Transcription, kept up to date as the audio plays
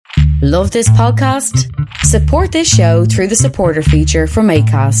Love this podcast? Support this show through the supporter feature from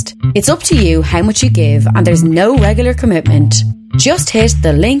Acast. It's up to you how much you give, and there's no regular commitment. Just hit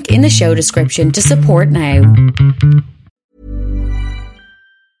the link in the show description to support now.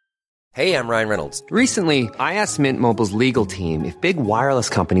 Hey, I'm Ryan Reynolds. Recently, I asked Mint Mobile's legal team if big wireless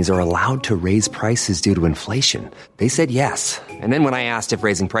companies are allowed to raise prices due to inflation. They said yes. And then when I asked if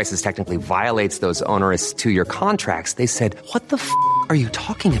raising prices technically violates those onerous two-year contracts, they said, "What the f*** are you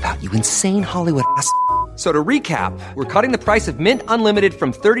talking about, you insane Hollywood ass?" So to recap, we're cutting the price of Mint Unlimited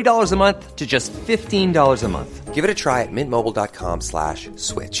from $30 a month to just $15 a month. Give it a try at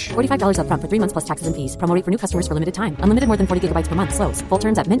mintmobile.com/switch. $45 up front for 3 months plus taxes and fees. Promo rate for new customers for limited time. Unlimited more than 40 gigabytes per month. Slows full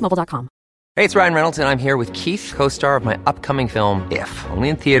terms at mintmobile.com. Hey, it's Ryan Reynolds, and I'm here with Keith, co-star of my upcoming film, If, only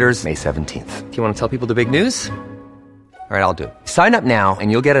in theaters May 17th. Do you want to tell people the big news? All right, I'll do it. Sign up now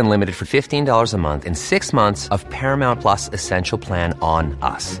and you'll get unlimited for $15 a month and 6 months of Paramount Plus Essential Plan on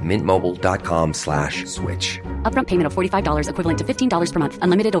us. mintmobile.com/switch. Upfront payment of $45 equivalent to $15 per month.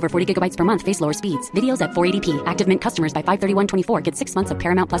 Unlimited over 40 gigabytes per month. Face lower speeds. Videos at 480p. Active Mint customers by 531.24 get 6 months of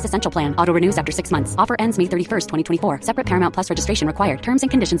Paramount Plus Essential Plan. Auto renews after 6 months. Offer ends May 31st, 2024. Separate Paramount Plus registration required. Terms and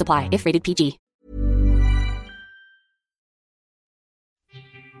conditions apply if rated PG.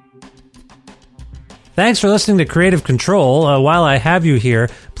 Thanks for listening to Creative Control. While I have you here,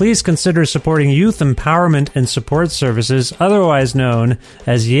 please consider supporting Youth Empowerment and Support Services, otherwise known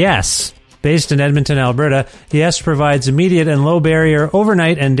as YES. Based in Edmonton, Alberta, YES provides immediate and low-barrier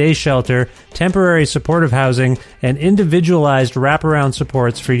overnight and day shelter, temporary supportive housing, and individualized wraparound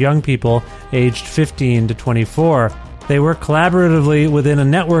supports for young people aged 15 to 24. They work collaboratively within a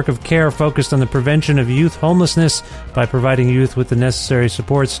network of care focused on the prevention of youth homelessness by providing youth with the necessary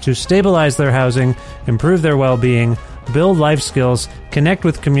supports to stabilize their housing, improve their well-being, build life skills, connect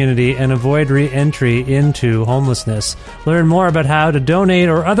with community, and avoid re-entry into homelessness. Learn more about how to donate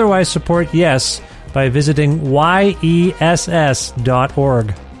or otherwise support YES by visiting yess.org.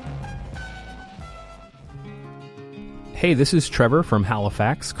 Hey, this is Trevor from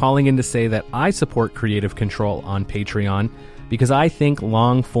Halifax, calling in to say that I support Creative Control on Patreon because I think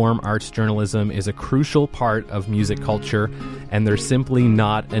long-form arts journalism is a crucial part of music culture, and there's simply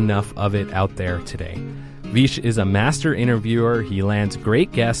not enough of it out there today. Vish is a master interviewer, he lands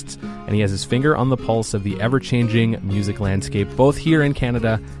great guests, and he has his finger on the pulse of the ever-changing music landscape, both here in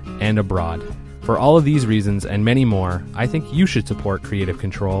Canada and abroad. For all of these reasons and many more, I think you should support Creative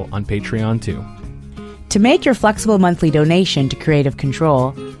Control on Patreon too. To make your flexible monthly donation to Creative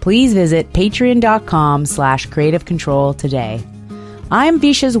Control, please visit patreon.com/Creative Control today. I'm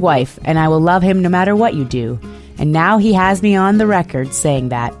Visha's wife, and I will love him no matter what you do. And now he has me on the record saying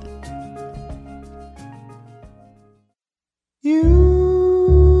that. You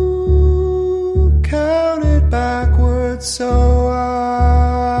counted backwards, so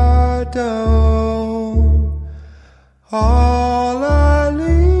I don't. All I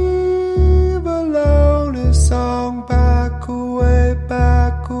leave alone is song back away,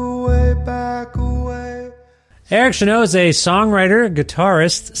 back away, back away. Eric Chenaux is a songwriter,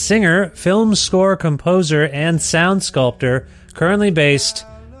 guitarist, singer, film score composer, and sound sculptor currently based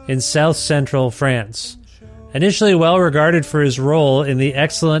in South Central France. Initially well regarded for his role in the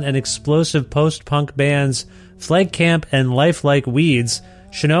excellent and explosive post-punk bands Flag Camp and Lifelike Weeds,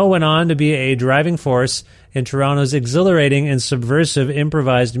 Chenaux went on to be a driving force in Toronto's exhilarating and subversive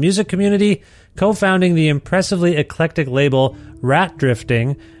improvised music community, co-founding the impressively eclectic label Rat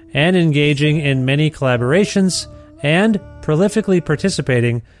Drifting, and engaging in many collaborations, and prolifically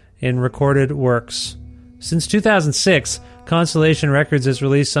participating in recorded works. Since 2006, Constellation Records has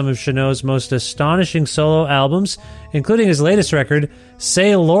released some of Chenaux's most astonishing solo albums, including his latest record,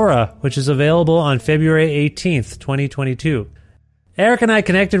 Say Laura, which is available on February 18th, 2022. Eric and I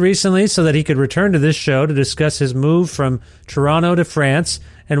connected recently so that he could return to this show to discuss his move from Toronto to France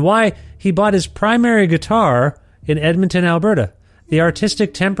and why he bought his primary guitar in Edmonton, Alberta, the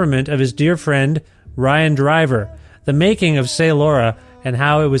artistic temperament of his dear friend Ryan Driver, the making of Say Laura, and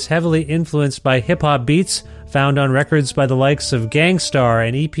how it was heavily influenced by hip-hop beats found on records by the likes of Gang Starr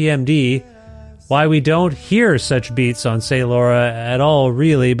and EPMD, why we don't hear such beats on Say Laura at all,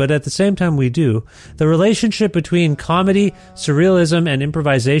 really, but at the same time we do, the relationship between comedy, surrealism, and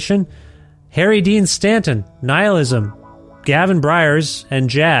improvisation, Harry Dean Stanton, nihilism, Gavin Bryars, and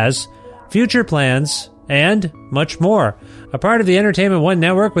jazz, future plans, and much more. A part of the Entertainment One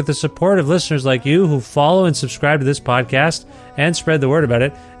Network with the support of listeners like you who follow and subscribe to this podcast and spread the word about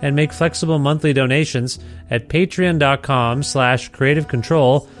it and make flexible monthly donations at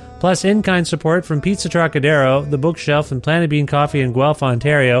patreon.com/creativecontrol. plus in-kind support from Pizza Trocadero, The Bookshelf, and Planet Bean Coffee in Guelph,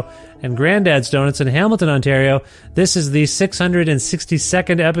 Ontario, and Grandad's Donuts in Hamilton, Ontario. This is the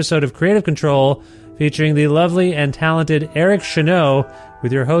 662nd episode of Creative Control, featuring the lovely and talented Eric Chenot,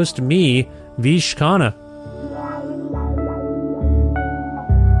 with your host, me, Vish Khanna.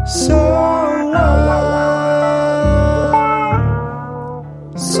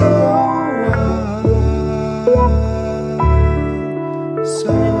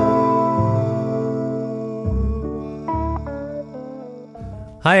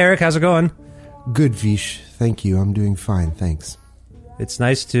 Hi, Eric. How's it going? Good, Vish. Thank you. I'm doing fine. Thanks. It's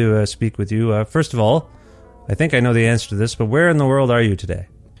nice to speak with you. First of all, I think I know the answer to this, but where in the world are you today?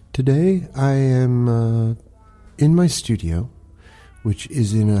 Today, I am in my studio, which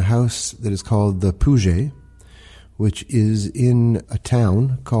is in a house that is called the Pouget, which is in a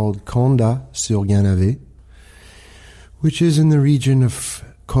town called Condat-sur-Ganavie, which is in the region of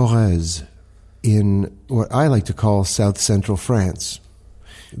Corrèze, in what I like to call South Central France,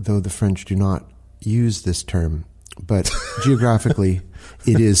 though the French do not use this term. But geographically,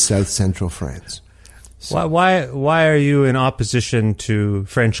 it is South Central France. So. Why are you in opposition to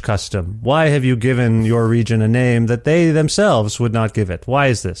French custom? Why have you given your region a name that they themselves would not give it? Why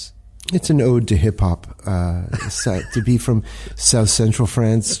is this? It's an ode to hip-hop. To be from South Central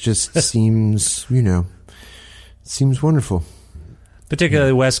France just seems, seems wonderful.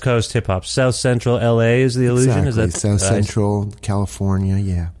 Particularly West Coast hip-hop. South Central LA is the illusion? Exactly. Is that South Central California,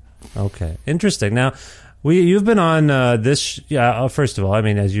 yeah. Okay, interesting. Now, you've been on this. Yeah, first of all, I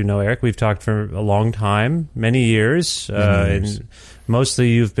mean, as you know, Eric, we've talked for a long time, many years. And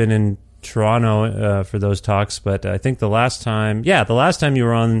mostly you've been in Toronto for those talks, but I think the last time you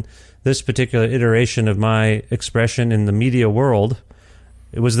were on this particular iteration of my expression in the media world,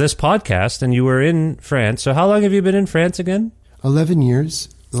 it was this podcast, and you were in France. So how long have you been in France again? 11 years.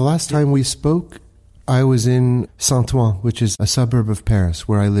 The last time we spoke, I was in Saint-Ouen, which is a suburb of Paris,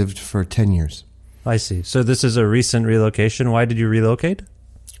 where I lived for 10 years. I see. So this is a recent relocation. Why did you relocate?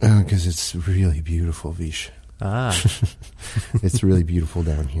 Because it's really beautiful, Vish. Ah. It's really beautiful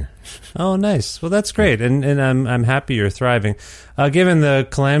down here. Oh, nice. Well, that's great. And I'm happy you're thriving. Given the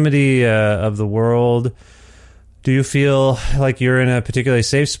calamity of the world, do you feel like you're in a particularly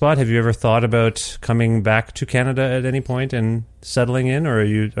safe spot? Have you ever thought about coming back to Canada at any point and settling in, or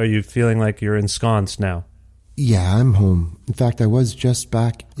are you feeling like you're ensconced now? Yeah, I'm home. In fact, I was just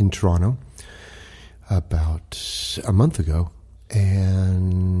back in Toronto about a month ago,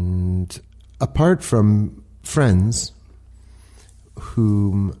 and apart from friends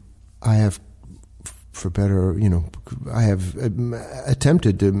whom I have, for better, I have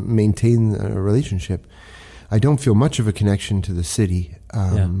attempted to maintain a relationship, I don't feel much of a connection to the city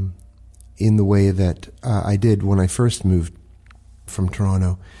in the way that I did when I first moved from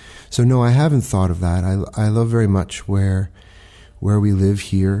Toronto. So no, I haven't thought of that. I love very much where we live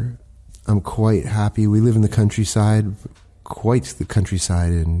here. I'm quite happy. We live in the countryside, quite the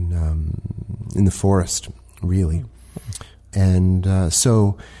countryside in the forest, really. And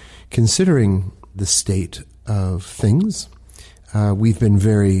so, considering the state of things, we've been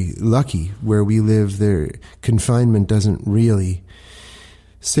very lucky. Where we live, there confinement doesn't really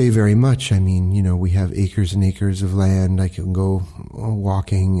say very much. I mean, we have acres and acres of land. I can go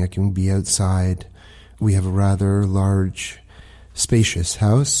walking. I can be outside. We have a rather large, spacious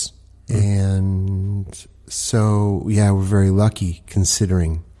house. And so, we're very lucky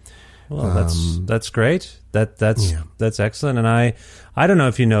considering. Well, that's great. That's excellent. And I don't know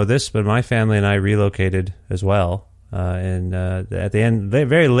if you know this, but my family and I relocated as well. And at the end,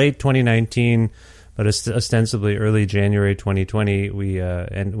 very late 2019, but ostensibly early January 2020, we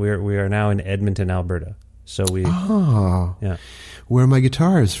are now in Edmonton, Alberta. So where my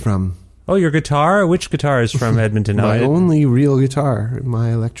guitar is from. Oh, your guitar? Which guitar is from Edmonton? My only real guitar,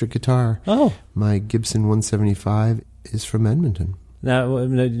 my electric guitar. Oh. My Gibson 175 is from Edmonton. Now,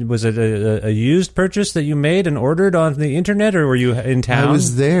 was it a used purchase that you made and ordered on the internet, or were you in town? I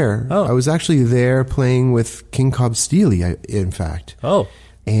was there. Oh. I was actually there playing with King Cobb Steely, in fact. Oh.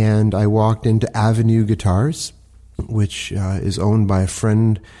 And I walked into Avenue Guitars, which is owned by a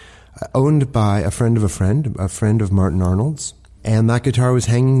friend of a friend of Martin Arnold's. And that guitar was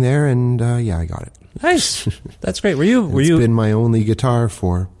hanging there, and I got it. Nice. That's great. It's been my only guitar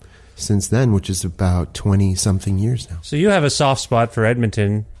since then, which is about 20-something years now. So you have a soft spot for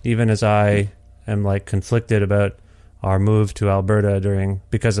Edmonton, even as I am conflicted about our move to Alberta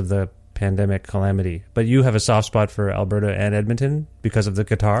because of the pandemic calamity. But you have a soft spot for Alberta and Edmonton because of the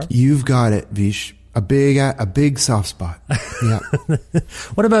guitar? You've got it, Vish. A big soft spot. Yeah.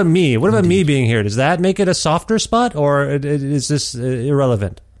 What about me? What about me being here? Does that make it a softer spot, or is this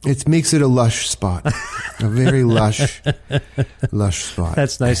irrelevant? It makes it a lush spot, a very lush spot.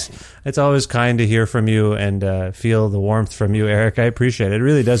 That's nice. It's always kind to hear from you and feel the warmth from you, Eric. I appreciate it. It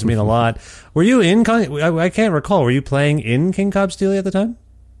really does mean a lot. Were you in? I can't recall. Were you playing in King Cobb Steely at the time?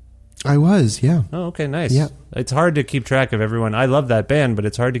 I was, yeah. Oh, okay, nice. Yeah. It's hard to keep track of everyone. I love that band, but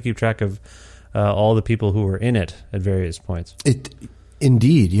it's hard to keep track of all the people who were in it at various points.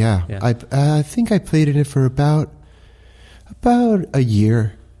 Indeed, yeah. I think I played in it for about a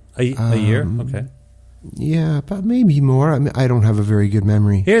year. A year? Okay. Yeah, about maybe more. I mean, I don't have a very good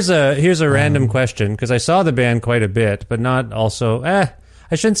memory. Here's a random question, because I saw the band quite a bit, but not also... I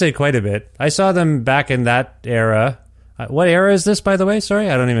shouldn't say quite a bit. I saw them back in that era. What era is this, by the way? Sorry,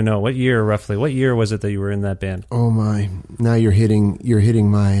 I don't even know. What year, roughly? What year was it that you were in that band? Oh, my. Now you're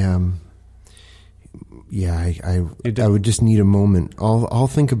hitting my... Yeah, I would just need a moment. I'll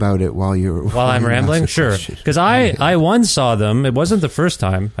think about it while I'm rambling. Sure, because I once saw them. It wasn't the first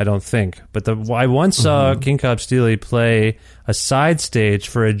time, I don't think, but I once saw King Cobb Steely play a side stage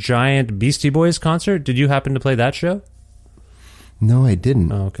for a giant Beastie Boys concert. Did you happen to play that show? No, I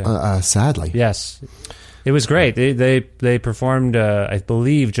didn't. Oh, okay. Sadly, yes, it was great. They performed, I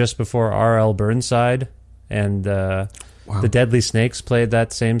believe, just before R.L. Burnside and. Wow. The Deadly Snakes played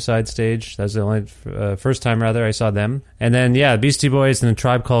that same side stage. That was the only first time, rather, I saw them. And then, Beastie Boys and the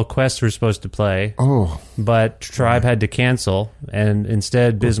Tribe Called Quest were supposed to play. Oh. But Tribe had to cancel, and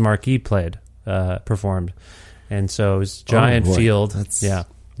instead Biz Markie performed. And so it was giant field. Yeah.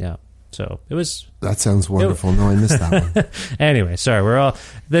 So it was... That sounds wonderful. No, I missed that one. Anyway, sorry.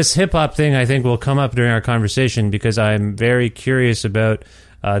 This hip-hop thing, I think, will come up during our conversation because I'm very curious about...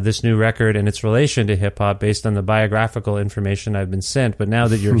 this new record and its relation to hip-hop based on the biographical information I've been sent. But now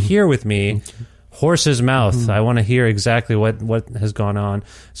that you're here with me, horse's mouth, I want to hear exactly what has gone on.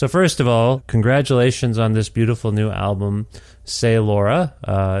 So first of all, congratulations on this beautiful new album, Say Laura.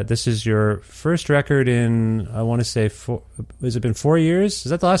 This is your first record in, I want to say, has it been 4 years?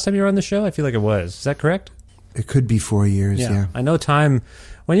 Is that the last time you were on the show? I feel like it was. Is that correct? It could be 4 years, yeah. I know time...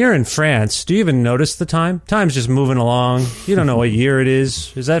 When you're in France, do you even notice the time? Time's just moving along. You don't know what year it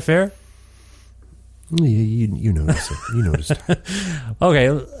is. Is that fair? Yeah, you notice it. You notice time.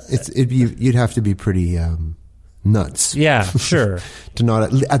 Okay. You'd have to be pretty nuts. Yeah, sure. To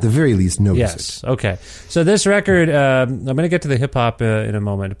not, at the very least, notice it. Yes, okay. So this record, I'm going to get to the hip-hop in a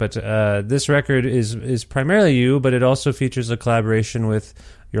moment, but this record is primarily you, but it also features a collaboration with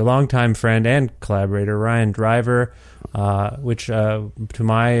your longtime friend and collaborator, Ryan Driver, which, to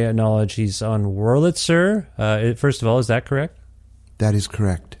my knowledge, he's on Wurlitzer. First of all, is that correct? That is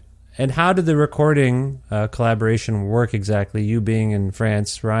correct. And how did the recording collaboration work exactly? You being in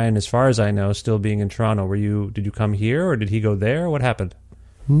France, Ryan, as far as I know, still being in Toronto. Did you come here or did he go there? What happened?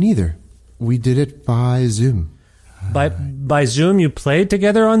 Neither. We did it by Zoom. By Zoom? You played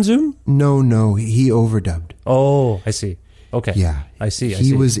together on Zoom? No. He overdubbed. Oh, I see. Okay. Yeah. I see.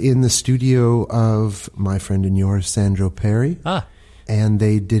 He was in the studio of my friend and yours, Sandro Perry. And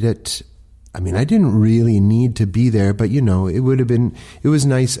they did it. I mean, I didn't really need to be there, but, it was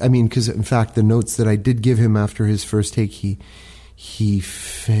nice. I mean, because, in fact, the notes that I did give him after his first take, he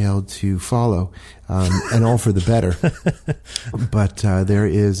failed to follow, and all for the better. But there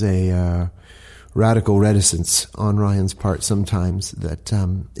is a radical reticence on Ryan's part sometimes that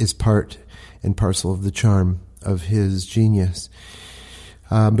is part and parcel of the charm of his genius.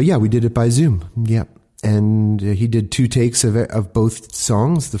 But yeah, we did it by Zoom. Yep. And he did 2 takes of both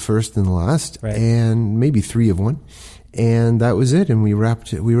songs, the first and the last, right. And maybe 3 of one. And that was it. And we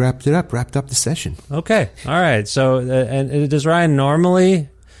wrapped up the session. Okay. All right. So, and does Ryan normally,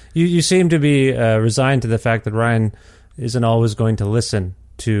 you seem to be resigned to the fact that Ryan isn't always going to listen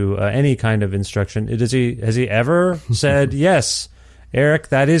to any kind of instruction. Has he ever said, yes, Eric,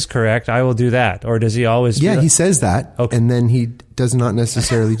 that is correct, I will do that? Or does he always... Yeah, he says that, okay. And then he does not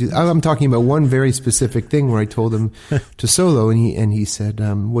necessarily do... I'm talking about one very specific thing where I told him to solo, and he said,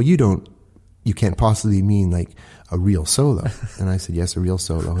 well, you can't possibly mean like a real solo. And I said, yes, a real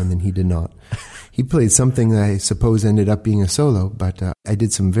solo, and then he did not. He played something that I suppose ended up being a solo, but I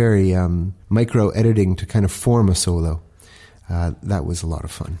did some very micro editing to kind of form a solo. That was a lot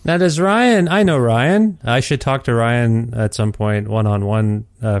of fun. Now, does Ryan... I know Ryan. I should talk to Ryan at some point, one-on-one,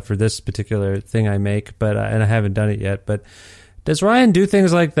 for this particular thing I make, but and I haven't done it yet. But does Ryan do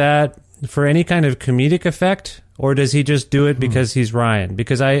things like that for any kind of comedic effect, or does he just do it because he's Ryan?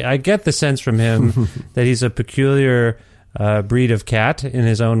 Because I get the sense from him that he's a peculiar breed of cat in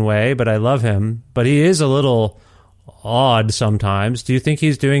his own way, but I love him. But he is a little odd sometimes. Do you think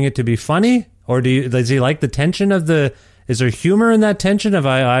he's doing it to be funny, or does he like the tension of the... Is there humor in that tension of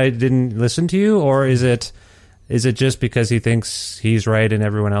I didn't listen to you, or is it Is it just because he thinks he's right and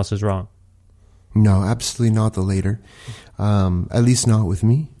everyone else is wrong? No, absolutely not the later. At least not with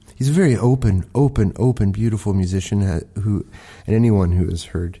me. He's a very open, beautiful musician and anyone who has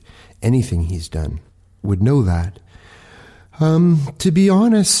heard anything he's done would know that. To be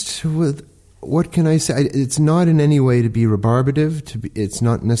honest, what can I say? It's not in any way to be rebarbative. It's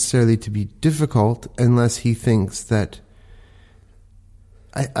not necessarily to be difficult unless he thinks that.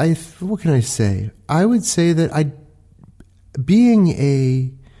 What can I say? I would say that being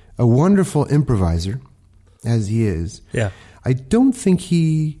a wonderful improviser, as he is, I don't think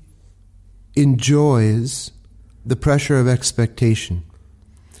he enjoys the pressure of expectation.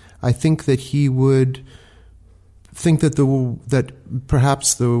 I think that he would think that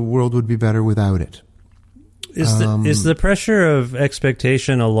perhaps the world would be better without it. Is the pressure of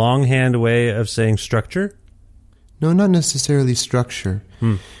expectation a longhand way of saying structure? No, not necessarily structure.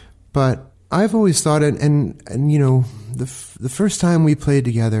 But I've always thought, and you know, the first time we played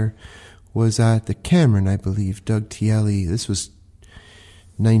together was at the Cameron, I believe, Doug Tielli. This was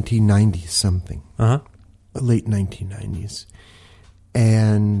 1990 something, late 1990s,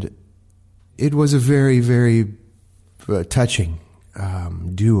 and it was a very, very touching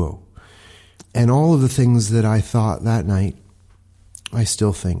duo. And all of the things that I thought that night, I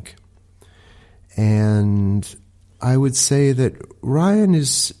still think. And I would say that Ryan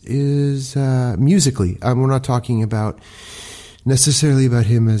is musically. We're not talking about necessarily about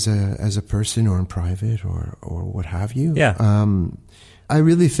him as a person or in private or what have you. Yeah. I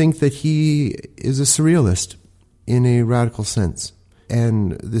really think that he is a surrealist in a radical sense,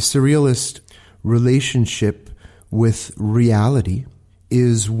 and the surrealist relationship with reality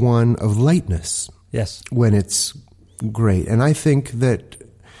is one of lightness. Yes. When it's great, and I think that.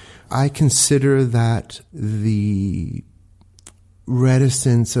 I consider that the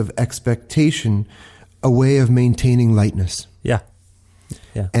reticence of expectation a way of maintaining lightness. Yeah.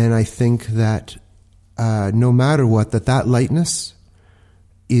 And I think that no matter what, that lightness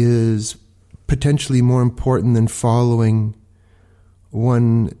is potentially more important than following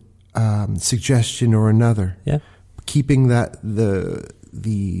one suggestion or another. Yeah. Keeping that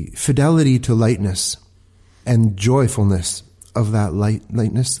the fidelity to lightness and joyfulness of that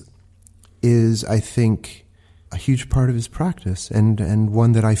lightness is, I think, a huge part of his practice and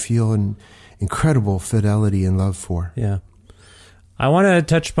one that I feel an incredible fidelity and love for. Yeah. I want to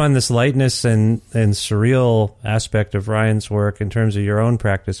touch upon this lightness and surreal aspect of Ryan's work in terms of your own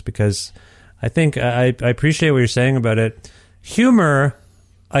practice, because I think I appreciate what you're saying about it. Humor,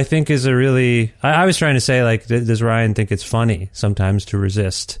 I think, is a really... I was trying to say, like, does Ryan think it's funny sometimes to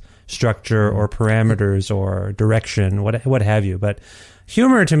resist structure or parameters or direction, what have you? But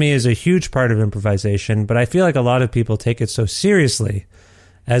humor to me is a huge part of improvisation, but I feel like a lot of people take it so seriously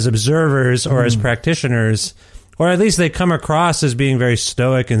as observers or as practitioners, or at least they come across as being very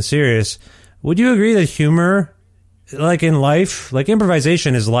stoic and serious. Would you agree that humor, like in life, like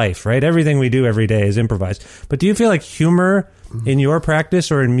improvisation is life, right? Everything we do every day is improvised. But do you feel like humor in your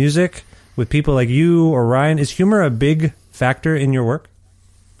practice or in music with people like you or Ryan, is humor a big factor in your work?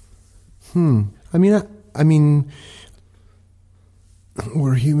 I mean,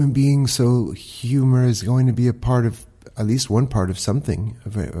 we're human beings, so humor is going to be a part of, at least one part of something.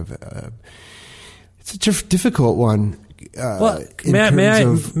 It's a difficult one. Well, may I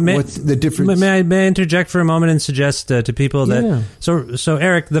interject for a moment and suggest to people that so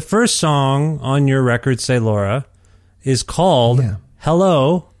Eric, the first song on your record, Say Laura, is called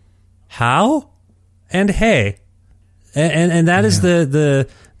Hello, How, and Hey, and that is the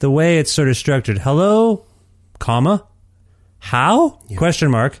way it's sort of structured. Hello, comma, how,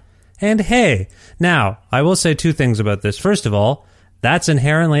 question mark, and hey. Now, I will say two things about this. First of all, that's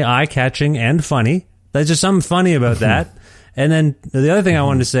inherently eye-catching and funny. There's just something funny about that. And then the other thing I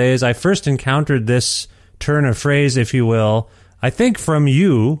wanted to say is I first encountered this turn of phrase, if you will, I think from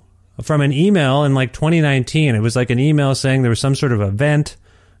you, from an email in like 2019. It was like an email saying there was some sort of event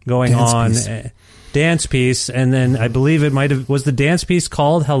going on. Dance piece, and then I believe it might have was the dance piece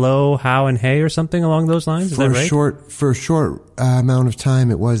called Hello, How, and Hey or something along those lines. Is that right? For a short amount of time,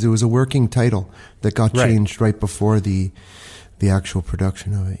 it was a working title that got changed right before the actual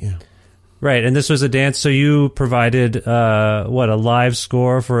production of it. Yeah, right. And this was a dance. So you provided a live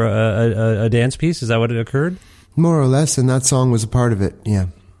score for a dance piece? Is that what it occurred? More or less, and that song was a part of it. Yeah.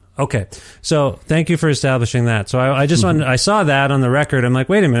 Okay, so thank you for establishing that. So I just wanted, I saw that on the record. I'm like,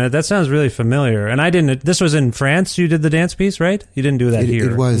 wait a minute, that sounds really familiar. And I didn't. This was in France. You did the dance piece, right? You didn't do that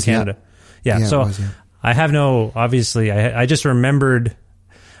here. It was in Canada. Yeah. So it was, I have no. Obviously, I just remembered.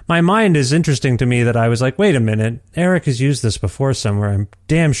 my mind is interesting to me that I was like, wait a minute, Eric has used this before somewhere. I'm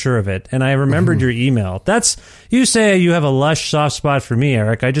damn sure of it. And I remembered your email. You say you have a lush soft spot for me,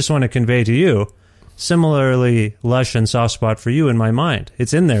 Eric. I just want to convey to you, similarly lush and soft spot for you in my mind.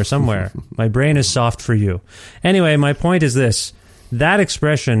 It's in there somewhere. My brain is soft for you. Anyway, my point is this. That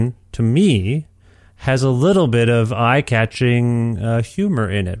expression, to me, has a little bit of eye-catching humor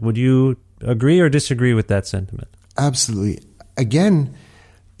in it. Would you agree or disagree with that sentiment? Absolutely. Again,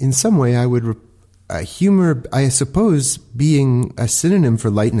 in some way, I would humor, I suppose, being a synonym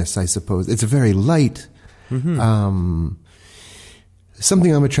for lightness, I suppose. It's a very light, something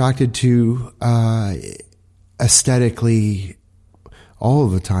I'm attracted to aesthetically all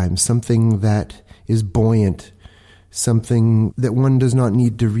of the time, something that is buoyant, something that one does not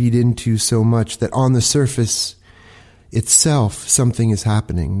need to read into so much, that on the surface itself, something is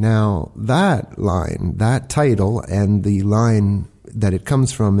happening. Now, that line, that title, and the line that it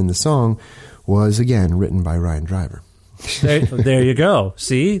comes from in the song was, again, written by Ryan Driver. There you go.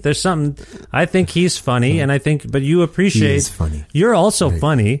 See, there's something. I think he's funny, and I think, but you appreciate. He is funny. You're also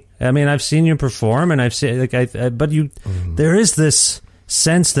funny. I mean, I've seen you perform, and I've seen, but you, there is this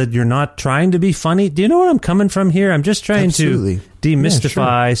sense that you're not trying to be funny. Do you know where I'm coming from here? I'm just trying to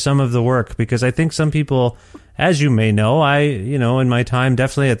demystify some of the work, because I think some people, as you may know, in my time,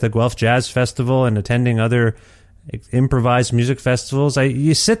 definitely at the Guelph Jazz Festival and attending other improvised music festivals,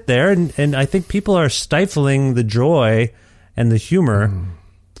 you sit there and I think people are stifling the joy and the humor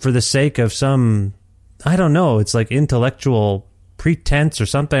for the sake of some, I don't know, it's like intellectual pretense or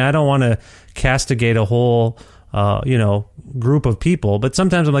something. I don't want to castigate a whole group of people, but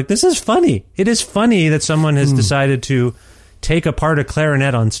sometimes I'm like, this is funny. It is funny that someone has decided to take apart a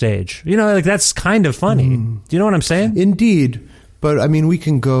clarinet on stage. That's kind of funny. Do you know what I'm saying? Indeed. But I mean,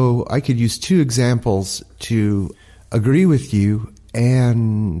 I could use two examples to agree with you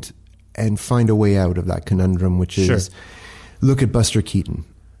and find a way out of that conundrum, which is, look at Buster Keaton.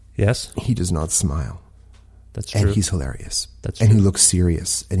 Yes. He does not smile. That's true. And he's hilarious. That's true. And he looks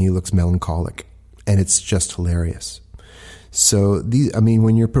serious and he looks melancholic, and it's just hilarious. So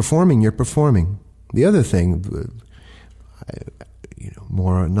when you're performing, you're performing. The other thing,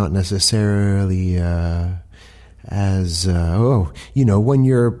 more not necessarily when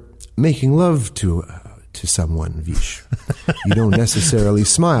you're making love to someone, Vish, you don't necessarily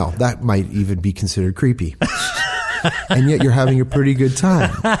smile. That might even be considered creepy. And yet you're having a pretty good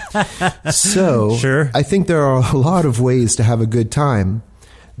time. So I think there are a lot of ways to have a good time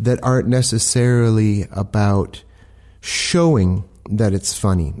that aren't necessarily about showing that it's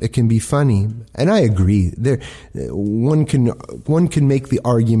funny. It can be funny, and I agree. One can make the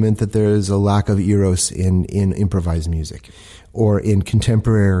argument that there is a lack of eros in improvised music, or in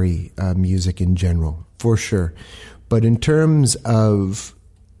contemporary music in general, for sure. But in terms of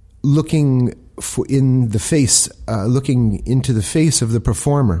looking into the face of the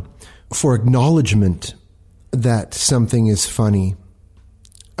performer for acknowledgement that something is funny,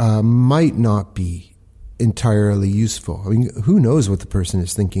 might not be entirely useful. I mean, who knows what the person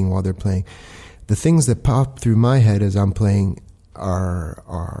is thinking while they're playing? The things that pop through my head as I'm playing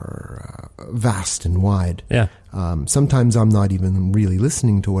are vast and wide. Yeah. Sometimes I'm not even really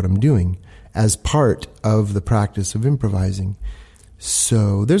listening to what I'm doing as part of the practice of improvising.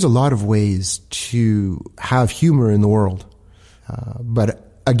 So there's a lot of ways to have humor in the world. But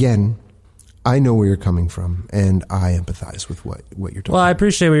again, I know where you're coming from, and I empathize with what you're talking about. Well, I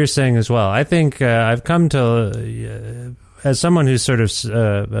appreciate what you're saying as well. I think I've come to, as someone who's sort of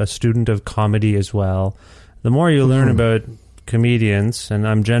a student of comedy as well, the more you learn about comedians, and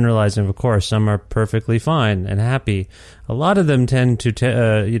I'm generalizing, of course, some are perfectly fine and happy. A lot of them tend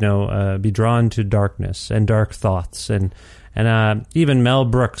to, be drawn to darkness and dark thoughts, and even Mel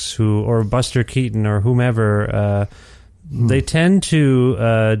Brooks, or Buster Keaton, or whomever. They tend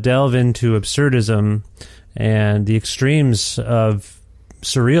to delve into absurdism and the extremes of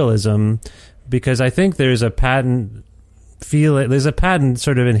surrealism, because I think there's a patent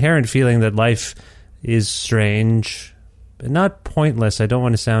sort of inherent feeling that life is strange, not pointless. I don't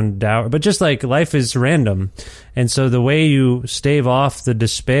want to sound dour, but just like life is random. And so the way you stave off the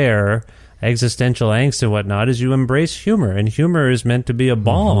despair, existential angst and whatnot, is you embrace humor, and humor is meant to be a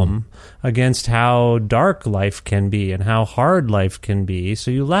balm against how dark life can be and how hard life can be. So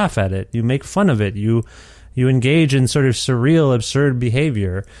you laugh at it, you make fun of it, you engage in sort of surreal, absurd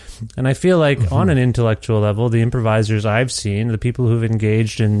behavior. And I feel like on an intellectual level, the improvisers I've seen, the people who've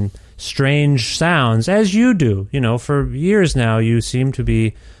engaged in strange sounds, as you do, for years now, you seem to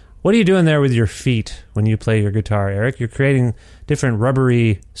be. What are you doing there with your feet when you play your guitar, Eric? You're creating different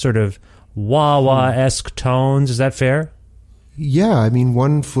rubbery sort of wah-wah-esque tones. Is that fair? Yeah, I mean,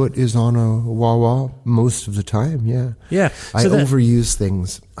 one foot is on a wah-wah most of the time, yeah. Yeah. I overuse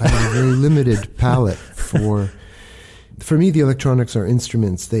things. I have a very limited palette For me, the electronics are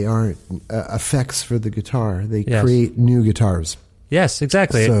instruments. They aren't effects for the guitar. They create new guitars. Yes,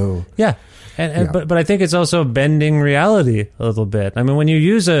 exactly. So, yeah. But I think it's also bending reality a little bit. I mean, when you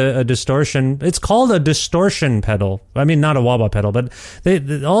use a distortion, it's called a distortion pedal. I mean, not a wah-wah pedal, but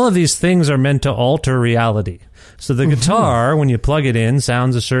all of these things are meant to alter reality. So the guitar, when you plug it in,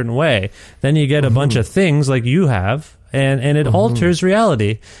 sounds a certain way. Then you get a bunch of things like you have, and it alters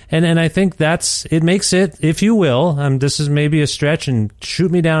reality. And I think it makes it, if you will, this is maybe a stretch and shoot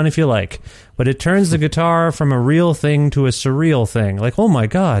me down if you like, but it turns the guitar from a real thing to a surreal thing. Like, oh my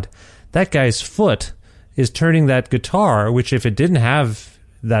God, that guy's foot is turning that guitar, which if it didn't have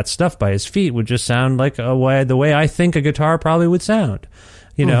that stuff by his feet would just sound like the way I think a guitar probably would sound.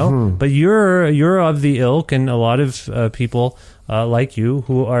 You know, but you're of the ilk, and a lot of people like you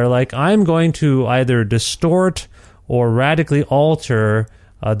who are like, I'm going to either distort or radically alter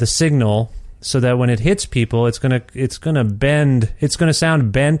the signal so that when it hits people, it's gonna bend, it's gonna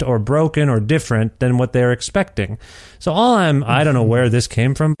sound bent or broken or different than what they're expecting. So I don't know where this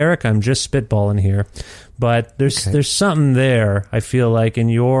came from, Eric. I'm just spitballing here, but there's something there. I feel like in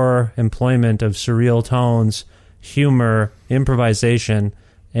your employment of surreal tones, humor, improvisation,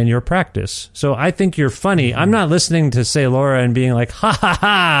 and your practice. So I think you're funny. I'm not listening to Say Laura and being like, ha ha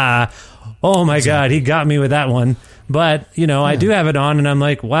ha, oh my God, he got me with that one. But, I do have it on and I'm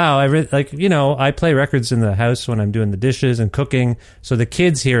like, wow, I play records in the house when I'm doing the dishes and cooking. So the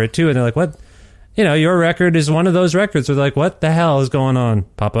kids hear it too. And they're like, what? Your record is one of those records. They're like, what the hell is going on,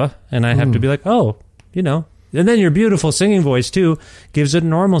 Papa? And I have to be like, oh, and then your beautiful singing voice too gives it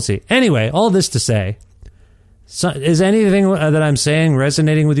normalcy. Anyway, all this to say, so is anything that I'm saying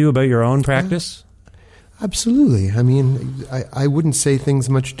resonating with you about your own practice? Absolutely. I mean, I wouldn't say things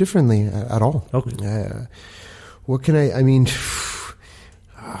much differently at all. Okay. What can I mean...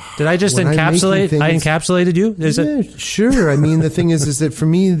 Did I just encapsulate? I encapsulated you? Sure. I mean, the thing is that for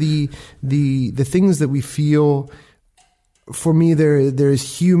me, the things that we feel... For me,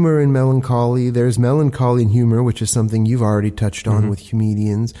 there's humor and melancholy. There's melancholy and humor, which is something you've already touched on with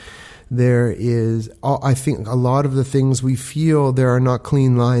comedians. There is, I think, a lot of the things we feel, there are not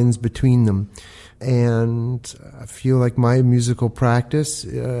clean lines between them. And I feel like my musical practice,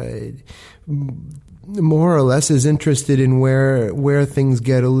 more or less, is interested in where things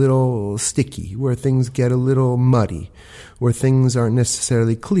get a little sticky, where things get a little muddy, where things aren't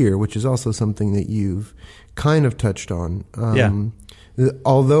necessarily clear, which is also something that you've kind of touched on.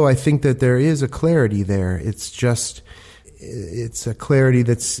 Although I think that there is a clarity there, it's a clarity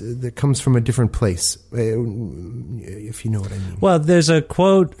that comes from a different place, if you know what I mean. Well, there's a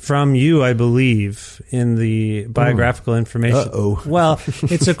quote from you, I believe, in the biographical information. Uh-oh. Well,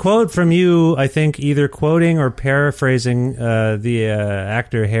 it's a quote from you, I think, either quoting or paraphrasing the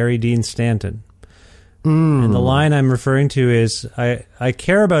actor Harry Dean Stanton. And the line I'm referring to is, I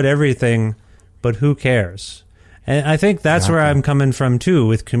care about everything, but who cares? And I think that's where I'm coming from, too,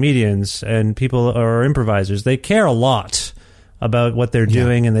 with comedians and people or improvisers. They care a lot about what they're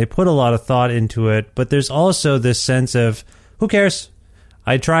doing, and they put a lot of thought into it. But there's also this sense of, who cares?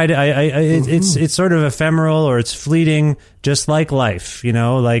 I tried. It's sort of ephemeral, or it's fleeting, just like life.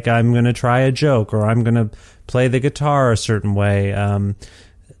 Like I'm going to try a joke, or I'm going to play the guitar a certain way.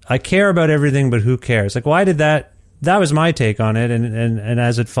 I care about everything, but who cares? Like, why did that? That was my take on it, and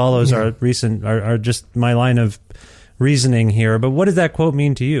as it follows our just my line of reasoning here. But what does that quote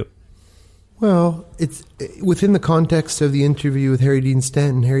mean to you? Well, it's within the context of the interview with Harry Dean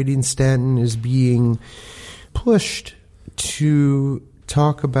Stanton. Harry Dean Stanton is being pushed to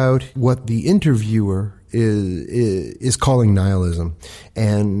talk about what the interviewer is calling nihilism,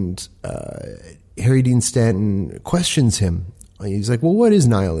 and Harry Dean Stanton questions him. He's like, "Well, what is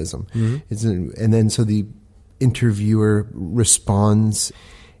nihilism?" And then so the interviewer responds,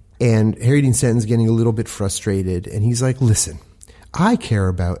 and Harry Dean Stanton's getting a little bit frustrated, and he's like, listen, I care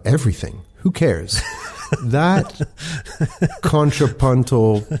about everything. Who cares? That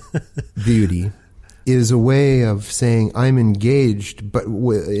contrapuntal beauty is a way of saying I'm engaged, but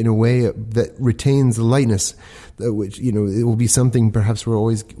in a way that retains the lightness, which, it will be something perhaps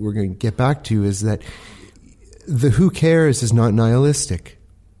we're going to get back to, is that the who cares is not nihilistic.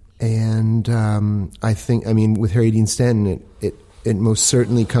 And I think, with Harry Dean Stanton, it most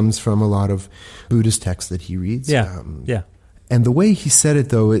certainly comes from a lot of Buddhist texts that he reads. Yeah. And the way he said it,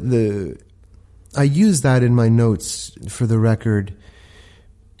 though, I use that in my notes for the record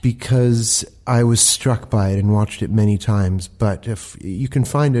because I was struck by it and watched it many times. But if you can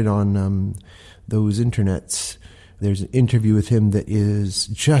find it on those internets, There's an interview with him that is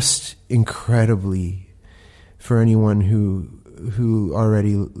just incredibly, for anyone who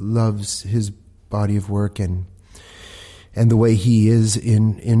already loves his body of work and the way he is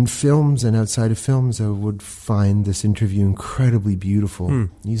in films and outside of films, I would find this interview incredibly beautiful.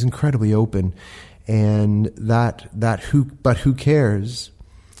 He's incredibly open, and who cares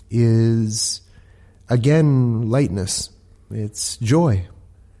is again lightness. It's joy.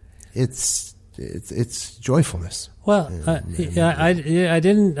 It's joyfulness. Well, I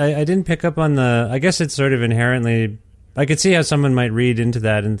didn't pick up on the. I guess it's sort of inherently. I could see how someone might read into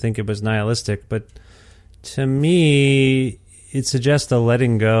that and think it was nihilistic, but to me, it suggests a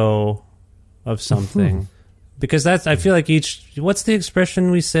letting go of something. Because I feel like what's the expression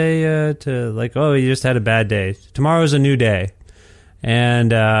we say to like, oh, you just had a bad day. Tomorrow's a new day.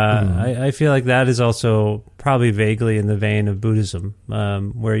 And I feel like that is also probably vaguely in the vein of Buddhism,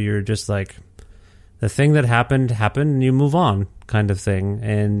 where you're just like, the thing that happened, and you move on kind of thing,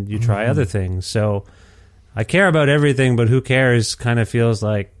 and you try other things. So I care about everything, but who cares kind of feels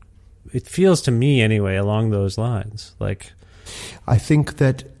like, it feels to me anyway along those lines. Like, I think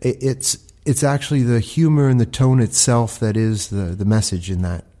that it's actually the humor and the tone itself that is the message in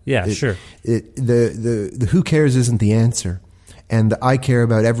that. Yeah, sure. The who cares isn't the answer, and the I care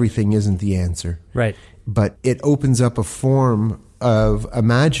about everything isn't the answer. Right. But it opens up a form of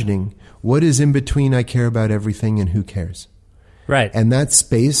imagining what is in between I care about everything and who cares. Right. And that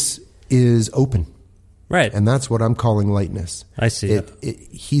space is open. Right. And that's what I'm calling lightness. I see.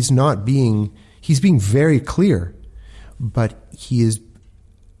 He's being very clear, but he is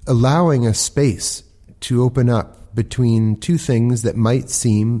allowing a space to open up between two things that might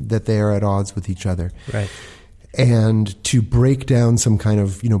seem that they are at odds with each other. Right. And to break down some kind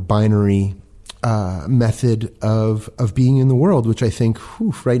of, binary method of being in the world, which I think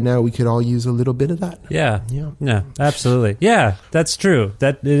right now we could all use a little bit of that. Yeah, absolutely. Yeah, that's true.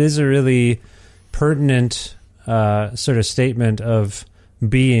 That it is a really pertinent sort of statement of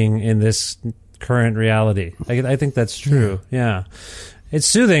being in this current reality. I think that's true. Yeah. It's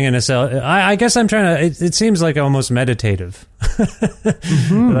soothing in a cell. I guess I'm trying to. It seems like almost meditative.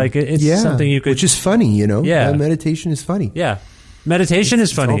 Like it's something you could, which is funny, Yeah, meditation is funny. Yeah, meditation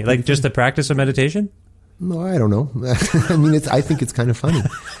is funny. Like just the practice of meditation. No, I don't know. I mean, I think it's kind of funny.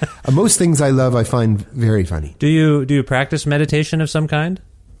 Most things I love, I find very funny. Do you practice meditation of some kind?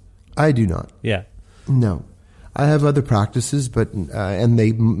 I do not. Yeah. No, I have other practices, but and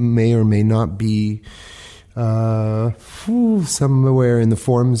they may or may not be somewhere in the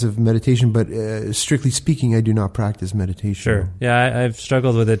forms of meditation, but strictly speaking, I do not practice meditation. Sure. Yeah, I've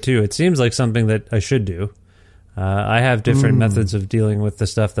struggled with it too. It seems like something that I should do. I have different methods of dealing with the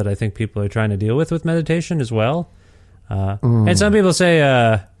stuff that I think people are trying to deal with meditation as well. And some people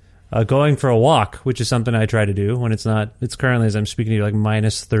say going for a walk, which is something I try to do when it's currently, as I'm speaking to you, like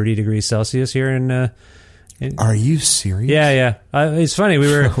minus 30 degrees Celsius here in Are you serious? Yeah. It's funny.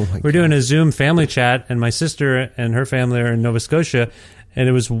 We're doing a Zoom family chat, and my sister and her family are in Nova Scotia, and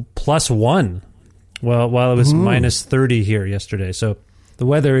it was +1 while it was minus 30 here yesterday. So the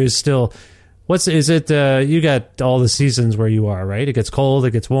weather is still... you got all the seasons where you are, right? It gets cold,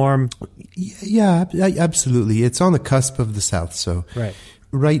 it gets warm. Yeah, absolutely. It's on the cusp of the south, so...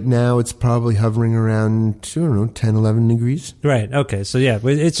 Right now, it's probably hovering around, 10, 11 degrees. Right, okay. So, yeah.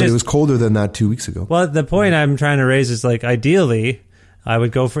 It was colder than that 2 weeks ago. Well, the point I'm trying to raise is, like, ideally, I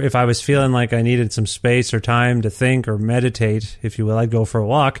would go for... If I was feeling like I needed some space or time to think or meditate, if you will, I'd go for a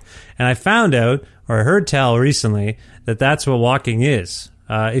walk. And I found out, or I heard tell recently, that that's what walking is.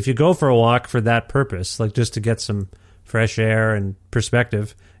 If you go for a walk for that purpose, like just to get some fresh air and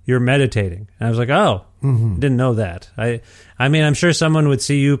perspective, you're meditating. And I was like, oh, didn't know that. I mean, I'm sure someone would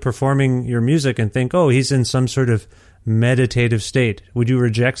see you performing your music and think, oh, he's in some sort of meditative state. Would you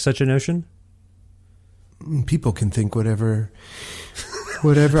reject such a notion? People can think whatever. I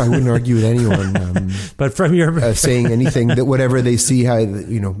wouldn't argue with anyone. But from your saying anything that whatever they see,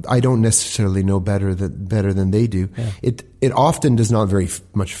 I don't necessarily know better than they do. Yeah. It often does not very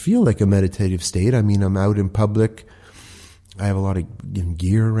much feel like a meditative state. I mean, I'm out in public. I have a lot of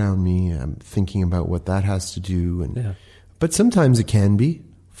gear around me. I'm thinking about what that has to do, but sometimes it can be,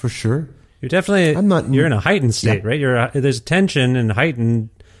 for sure. You're definitely. You're in a heightened state, right? There's tension and heightened.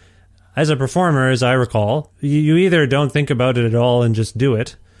 As a performer, as I recall, you either don't think about it at all and just do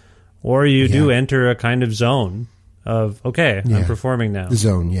it, or you do enter a kind of zone of, I'm performing now. The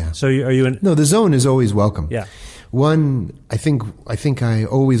zone, yeah. So are you in... No, the zone is always welcome. Yeah. I think I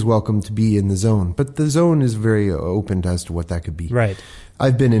always welcome to be in the zone, but the zone is very open as to what that could be. Right.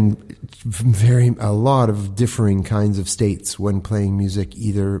 I've been in a lot of differing kinds of states when playing music,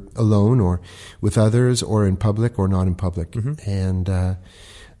 either alone or with others, or in public or not in public, and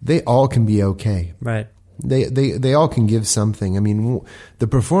they all can be okay. Right. They all can give something. I mean, the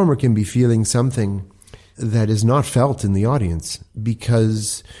performer can be feeling something that is not felt in the audience,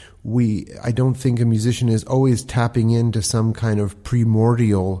 because I don't think a musician is always tapping into some kind of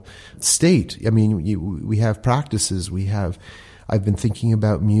primordial state. I mean, we have practices. I've been thinking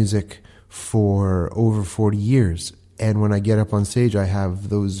about music for over 40 years. And when I get up on stage, I have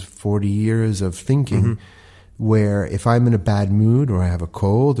those 40 years of thinking where if I'm in a bad mood, or I have a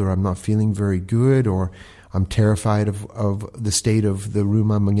cold, or I'm not feeling very good, or I'm terrified of the state of the room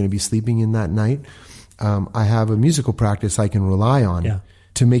I'm going to be sleeping in that night, I have a musical practice I can rely on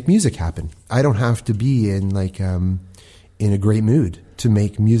to make music happen. I don't have to be in in a great mood to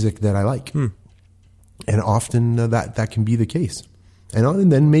make music that I like. And often that can be the case.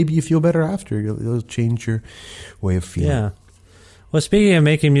 And then maybe you feel better after. It'll change your way of feeling. Yeah. Well, speaking of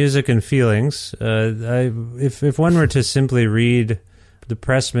making music and feelings, if one were to simply read the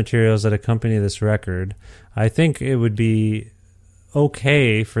press materials that accompany this record, I think it would be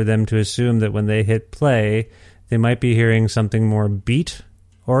okay for them to assume that when they hit play, they might be hearing something more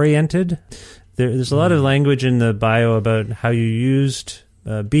beat-oriented. There's a lot of language in the bio about how you used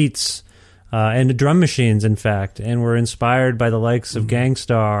beats and drum machines, in fact, and were inspired by the likes of Gang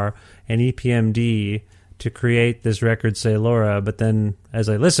Starr and EPMD to create this record, Say Laura. But then, as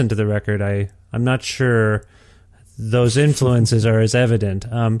I listened to the record, I'm not sure those influences are as evident.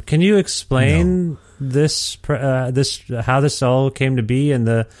 Can you explain this how this all came to be,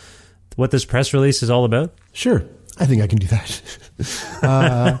 and what this press release is all about? Sure, I think I can do that.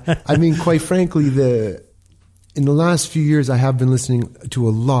 I mean, quite frankly, in the last few years, I have been listening to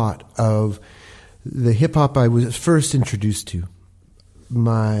a lot of the hip hop I was first introduced to.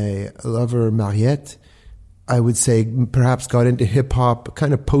 My lover Mariette, I would say, perhaps got into hip hop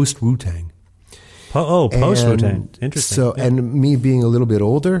kind of post Wu-Tang. Post Wu-Tang. Interesting. So, and me being a little bit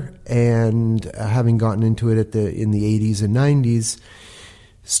older and having gotten into it in the 80s and 90s,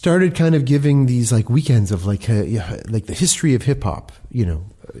 started kind of giving these like weekends of like the history of hip hop,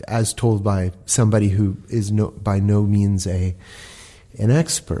 as told by somebody who is by no means an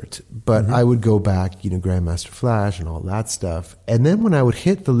expert. But I would go back, Grandmaster Flash and all that stuff. And then when I would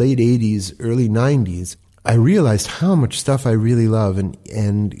hit the late 80s, early 90s, I realized how much stuff I really love,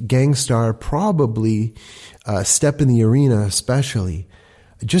 and Gang Starr probably, Step in the Arena especially,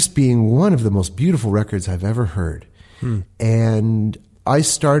 just being one of the most beautiful records I've ever heard. And I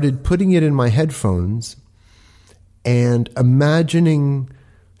started putting it in my headphones and imagining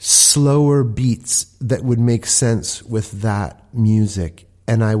slower beats that would make sense with that music.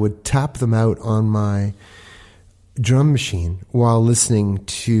 And I would tap them out on my drum machine while listening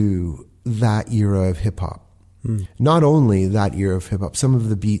to that era of hip hop. Not only that era of hip hop, some of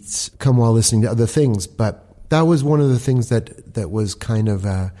the beats come while listening to other things, but that was one of the things that was kind of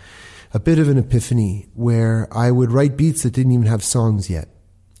a bit of an epiphany, where I would write beats that didn't even have songs yet.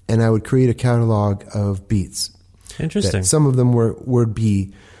 And I would create a catalog of beats. Interesting. Some of them would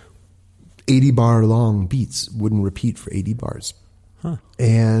be 80 bar long beats, wouldn't repeat for 80 bars.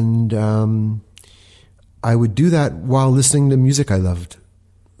 And I would do that while listening to music I loved.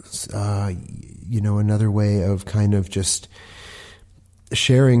 Another way of kind of just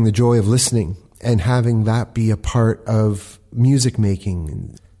sharing the joy of listening and having that be a part of music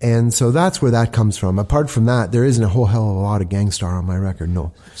making. And so that's where that comes from. Apart from that, there isn't a whole hell of a lot of Gang Starr on my record,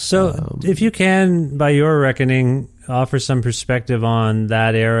 no. So if you can, by your reckoning, offer some perspective on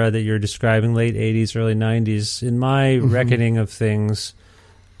that era that you're describing, late 80s, early 90s. In my reckoning of things,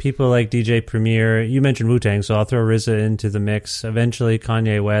 people like DJ Premier, you mentioned Wu-Tang, so I'll throw RZA into the mix, eventually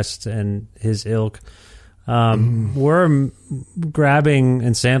Kanye West and his ilk, were grabbing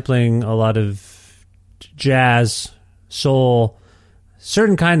and sampling a lot of jazz, soul,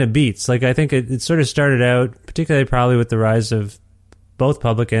 certain kind of beats. Like, I think it sort of started out, particularly probably with the rise of both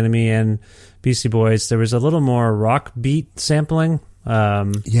Public Enemy and Beastie Boys, there was a little more rock beat sampling.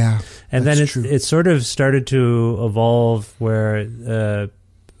 And then it sort of started to evolve where,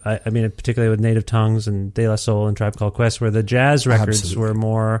 I mean, particularly with Native Tongues and De La Soul and Tribe Called Quest, where the jazz records were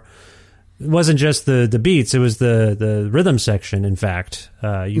more. It wasn't just the beats; it was the rhythm section. In fact,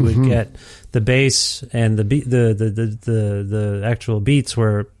 you would get the bass and the actual beats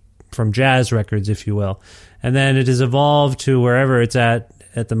were from jazz records, if you will. And then it has evolved to wherever it's at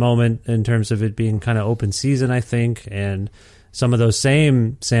the moment in terms of it being kind of open season, I think, and some of those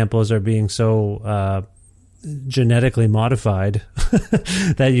same samples are being so genetically modified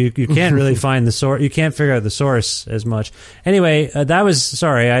that you can't really find the source. You can't figure out the source as much. Anyway, that was,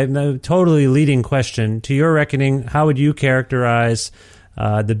 sorry, a totally leading question. To your reckoning, how would you characterize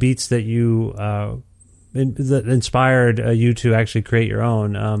the beats that you that inspired you to actually create your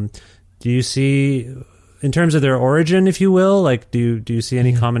own? Do you see, in terms of their origin, if you will, like do you see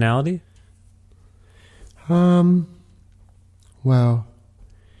any commonality? Well,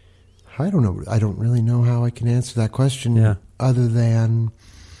 I don't know. I don't really know how I can answer that question other than,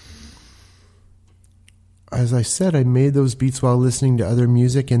 as I said, I made those beats while listening to other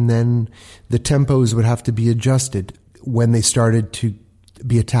music, and then the tempos would have to be adjusted when they started to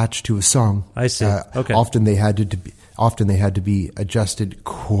be attached to a song. I see. Okay. Often they had to be adjusted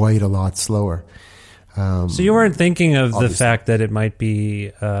quite a lot slower. So you weren't thinking of the fact that it might be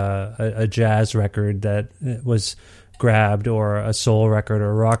a jazz record that was grabbed, or a soul record or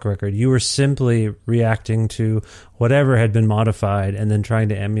a rock record. You were simply reacting to whatever had been modified and then trying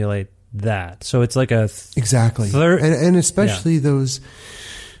to emulate that. So it's like a exactly, and especially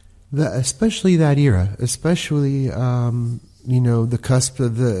especially that era, especially the cusp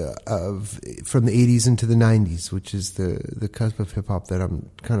of from the 80s into the 90s, which is the cusp of hip hop that I'm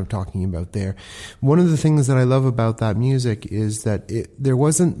kind of talking about there. One of the things that I love about that music is that there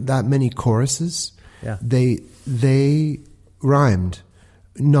wasn't that many choruses. Yeah. They rhymed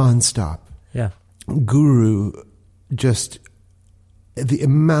nonstop. Yeah. Guru, just the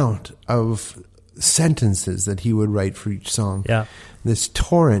amount of sentences that he would write for each song. Yeah. This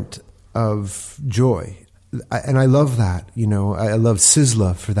torrent of joy. And I love that, I love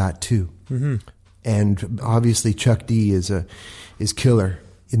Sizzla for that too. Mm-hmm. And obviously Chuck D is killer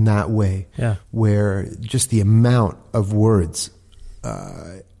in that way. Yeah. Where just the amount of words,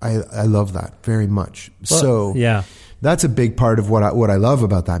 I love that very much. Well, so yeah, that's a big part of what I love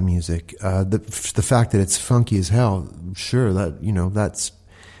about that music. The fact that it's funky as hell. Sure, that's.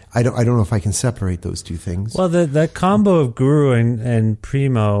 I don't know if I can separate those two things. Well, that combo of Guru and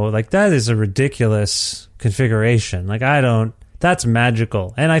Primo, like, that is a ridiculous configuration. Like, that's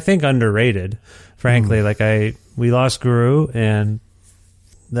magical, and I think underrated, frankly. Like, we lost Guru, and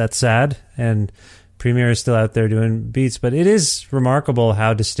that's sad, and Premier is still out there doing beats, but it is remarkable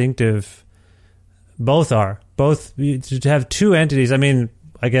how distinctive both are. Both, to have two entities. I mean,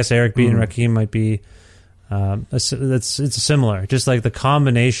 I guess Eric B and Rakim might be it's similar, just like the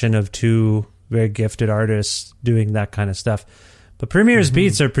combination of two very gifted artists doing that kind of stuff. But Premier's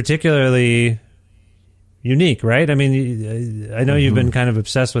beats are particularly unique, right? I mean, I know you've been kind of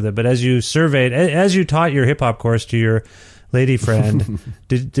obsessed with it, but as you taught your hip hop course to your lady friend,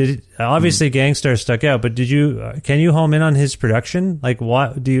 did obviously Gangstar stuck out, but can you home in on his production? Like,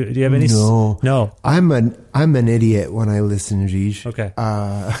 what do you have any? No. I'm an idiot when I listen to Rij. Okay.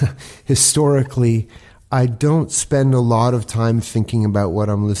 Historically, I don't spend a lot of time thinking about what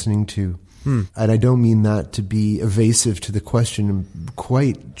I'm listening to. And I don't mean that to be evasive to the question.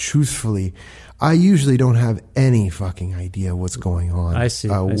 Quite truthfully, I usually don't have any fucking idea what's going on. I see.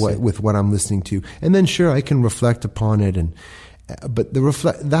 With what I'm listening to, and then sure, I can reflect upon it, but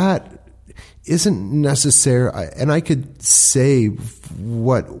that isn't necessary. And I could say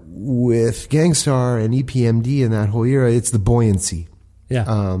what with Gangstar and EPMD in that whole era, it's the buoyancy.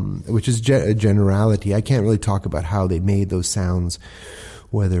 Yeah. Which is a generality. I can't really talk about how they made those sounds.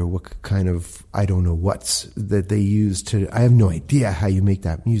 What kind of, I don't know what's that they use I have no idea how you make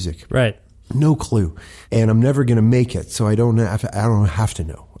that music. Right. No clue. And I'm never going to make it, so I don't have to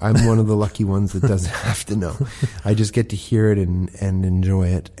know. I'm one of the lucky ones that doesn't have to know. I just get to hear it and enjoy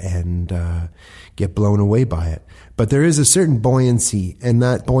it and get blown away by it. But there is a certain buoyancy, and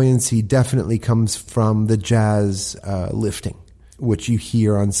that buoyancy definitely comes from the jazz lifting, which you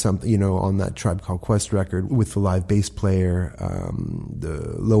hear on on that Tribe Called Quest record with the live bass player,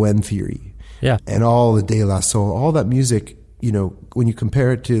 the Low End Theory, and all the De La Soul, all that music. When you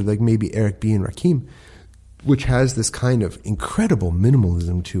compare it to like maybe Eric B and Rakim, which has this kind of incredible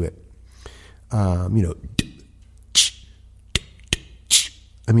minimalism to it. I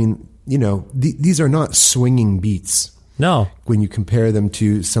mean, these are not swinging beats. No. When you compare them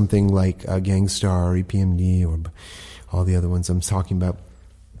to something like Gangstar or EPMD or all the other ones I'm talking about,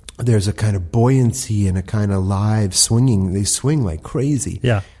 there's a kind of buoyancy and a kind of live swinging. They swing like crazy.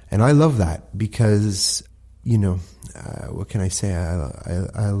 Yeah. And I love that because, what can I say?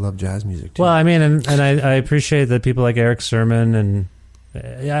 I love jazz music too. Well, I mean, and I appreciate that people like Eric Sermon, and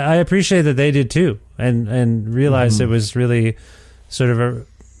I appreciate that they did too, and realized it was really sort of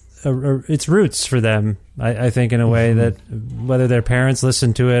its roots for them. I think in a way that whether their parents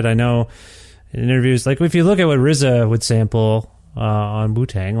listened to it, I know in interviews, like if you look at what RZA would sample on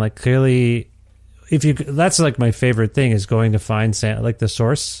Wu-Tang, like clearly that's like my favorite thing is going to find like the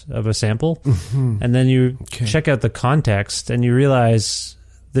source of a sample, and then you check out the context, and you realize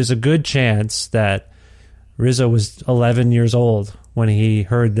there's a good chance that Rizzo was 11 years old when he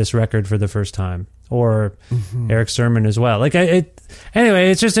heard this record for the first time, or Eric Sermon as well. Like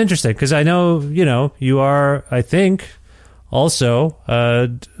anyway, it's just interesting because I know you are, I think, also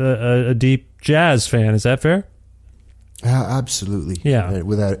a deep jazz fan. Is that fair? Absolutely. Yeah.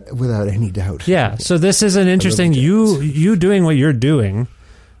 Without any doubt. Yeah. So this is an interesting, you doing what you're doing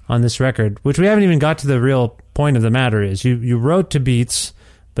on this record, which we haven't even got to the real point of the matter is you wrote to beats,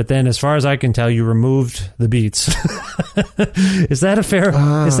 but then as far as I can tell, you removed the beats. Is that a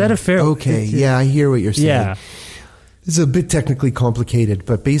fair? Okay. Yeah. I hear what you're saying. Yeah. It's a bit technically complicated,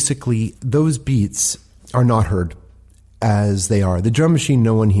 but basically those beats are not heard as they are. The drum machine,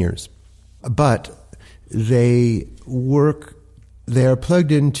 no one hears, but they are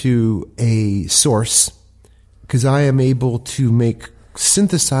plugged into a source because I am able to make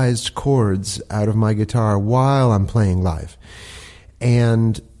synthesized chords out of my guitar while I'm playing live.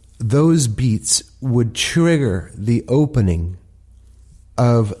 And those beats would trigger the opening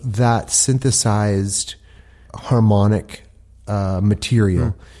of that synthesized harmonic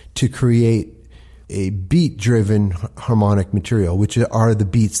material to create a beat-driven harmonic material, which are the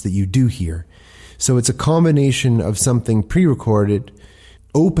beats that you do hear. So it's a combination of something pre-recorded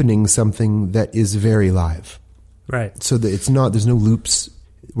opening something that is very live. Right. So that there's no loops.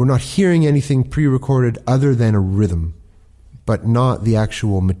 We're not hearing anything pre-recorded other than a rhythm, but not the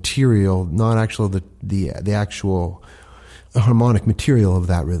actual material, not the actual harmonic material of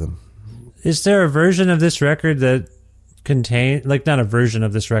that rhythm. Is there a version of this record that not a version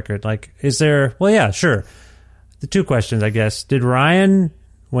of this record, is there, well, yeah, sure. The two questions, I guess. Did Ryan,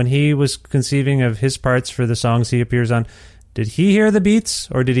 when he was conceiving of his parts for the songs he appears on, did he hear the beats,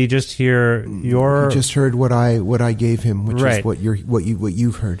 or did he just hear your? He just heard what I gave him, which right. is what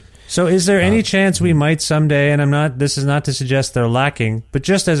you've heard. So, is there any chance we might someday? And this is not to suggest they're lacking, but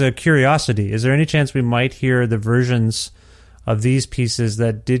just as a curiosity, is there any chance we might hear the versions of these pieces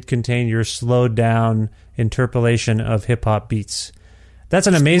that did contain your slowed down interpolation of hip hop beats? That's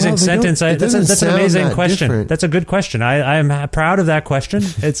an amazing sentence. That's an amazing question. Different. That's a good question. I am proud of that question.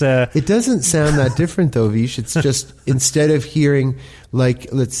 It doesn't sound that different though, Vish. It's just instead of hearing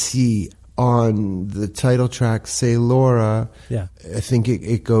let's see, on the title track, Say Laura, yeah. I think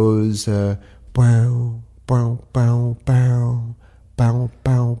it goes bow bow bow bow bow bow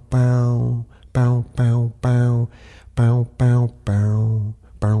bow bow bow bow bow bow bow bow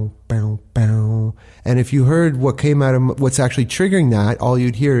bow bow bow. And if you heard what came out of what's actually triggering that, all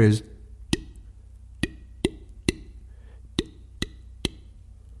you'd hear is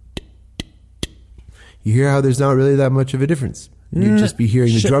you hear how there's not really that much of a difference. You'd just be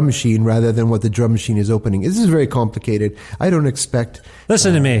hearing the drum machine rather than what the drum machine is opening. This is very complicated. I don't expect...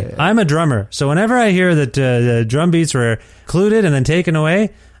 Listen to me. I'm a drummer. So whenever I hear that the drum beats were included and then taken away,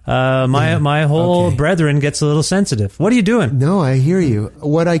 my whole brethren gets a little sensitive. What are you doing? No, I hear you.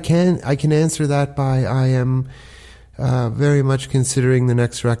 What I can answer that by, I am very much considering the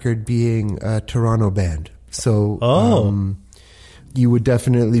next record being a Toronto band. So you would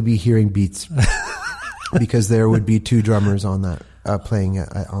definitely be hearing beats. Because there would be two drummers on that playing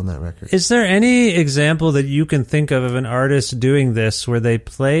on that record. Is there any example that you can think of an artist doing this where they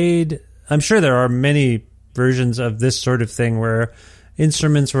played? I'm sure there are many versions of this sort of thing where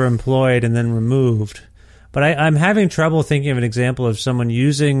instruments were employed and then removed. But I'm having trouble thinking of an example of someone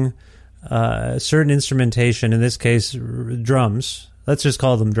using certain instrumentation, in this case drums, let's just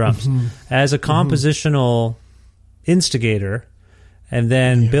call them drums, as a compositional instigator, and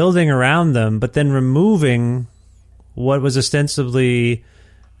then building around them, but then removing what was ostensibly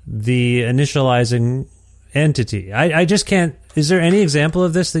the initializing entity. I just can't... Is there any example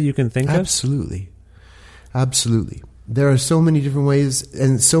of this that you can think of? Absolutely. There are so many different ways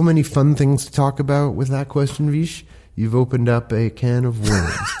and so many fun things to talk about with that question, Vish. You've opened up a can of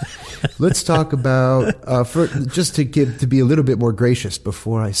worms. Let's talk about, just to be a little bit more gracious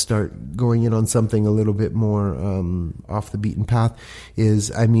before I start going in on something a little bit more off the beaten path,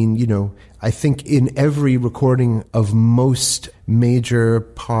 I think in every recording of most major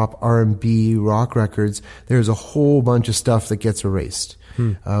pop, R&B, rock records, there's a whole bunch of stuff that gets erased.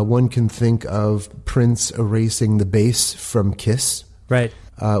 One can think of Prince erasing the bass from Kiss, right?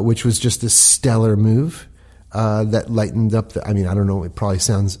 Which was just a stellar move. That lightened up I don't know, it probably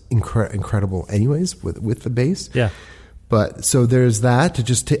sounds incredible anyways with the bass. Yeah. But so there's that to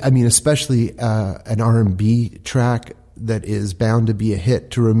just especially an R&B track that is bound to be a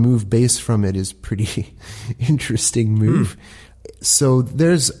hit, to remove bass from it is pretty interesting move. So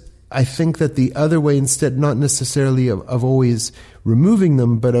there's I think that the other way, instead, not necessarily of always removing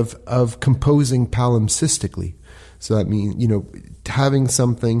them, but of composing palimpsestically. So that means, having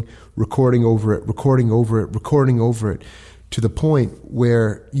something, recording over it, to the point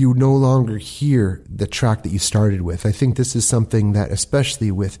where you no longer hear the track that you started with. I think this is something that,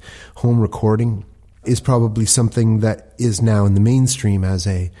 especially with home recording, is probably something that is now in the mainstream as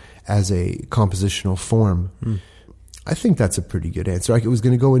a compositional form. I think that's a pretty good answer. I was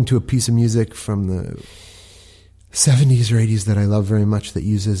going to go into a piece of music from the 70s or 80s that I love very much that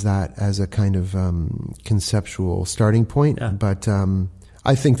uses that as a kind of conceptual starting point, but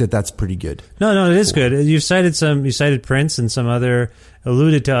I think that's pretty good. No, it is good. You cited Prince and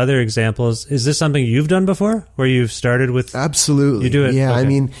alluded to other examples. Is this something you've done before, where you've started with? Absolutely. You do it? Yeah, okay. I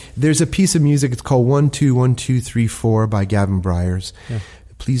mean, there's a piece of music, it's called 1, 2, 1, 2, 3, 4 by Gavin Bryars. Yeah.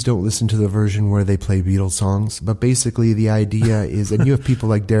 Please don't listen to the version where they play Beatles songs. But basically the idea is, and you have people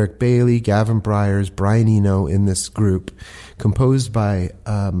like Derek Bailey, Gavin Bryars, Brian Eno in this group, composed by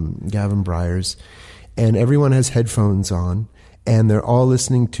Gavin Bryars, and everyone has headphones on, and they're all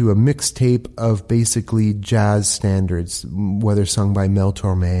listening to a mixtape of basically jazz standards, whether sung by Mel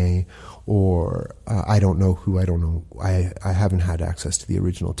Torme or I don't know. I haven't had access to the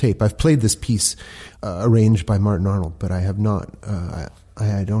original tape. I've played this piece arranged by Martin Arnold, but I have not...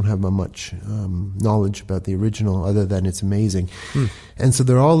 I don't have much knowledge about the original other than it's amazing. And so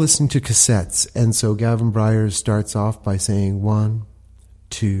they're all listening to cassettes. And so Gavin Bryars starts off by saying 1,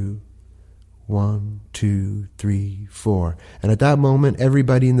 2, 1, 2, 3, 4. And at that moment,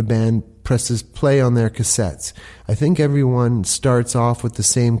 everybody in the band presses play on their cassettes. I think everyone starts off with the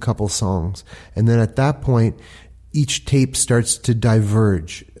same couple songs. And then at that point, each tape starts to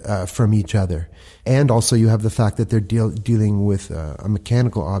diverge from each other. And also you have the fact that they're dealing with a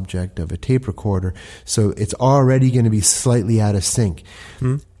mechanical object of a tape recorder, so it's already going to be slightly out of sync.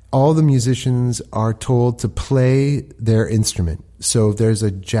 All the musicians are told to play their instrument. So if there's a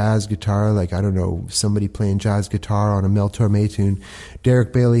jazz guitar, like, I don't know, somebody playing jazz guitar on a Mel Torme tune,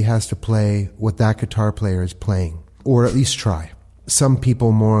 Derek Bailey has to play what that guitar player is playing, or at least try. Some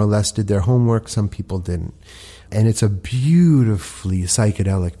people more or less did their homework, some people didn't. And it's a beautifully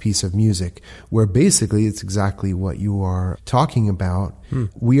psychedelic piece of music where basically it's exactly what you are talking about.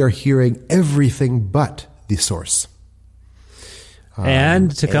 We are hearing everything but the source.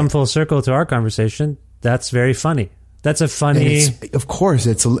 And to come full circle to our conversation, that's very funny. That's a funny... Of course,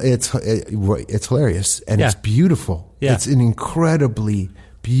 it's hilarious and it's beautiful. Yeah. It's an incredibly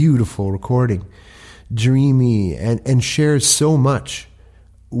beautiful recording, dreamy, and shares so much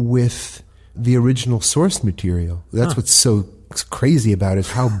with the original source material. That's what's so crazy about it,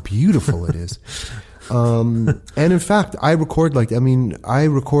 is how beautiful it is. And in fact, I record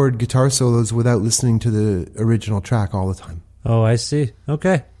guitar solos without listening to the original track all the time. Oh, I see.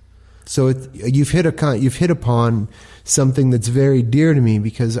 Okay. So you've hit upon something that's very dear to me,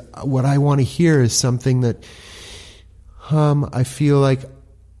 because what I want to hear is something that I feel like,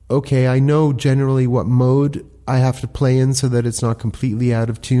 okay, I know generally what mode I have to play in so that it's not completely out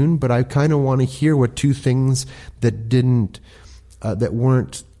of tune, but I kind of want to hear what two things that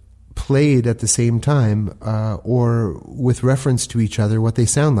weren't played at the same time or with reference to each other, what they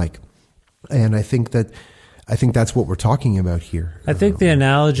sound like. And I think that's what we're talking about here. I think the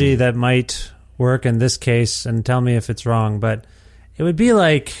analogy that might work in this case, and tell me if it's wrong, but it would be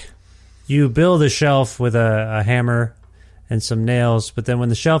like you build a shelf with a hammer and some nails, but then when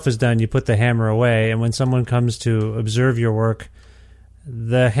the shelf is done, you put the hammer away, and when someone comes to observe your work,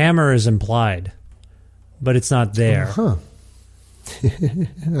 the hammer is implied, but it's not there. I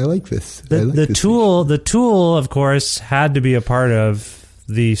like this. The tool, of course, had to be a part of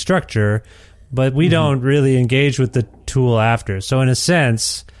the structure, but we don't really engage with the tool after. So in a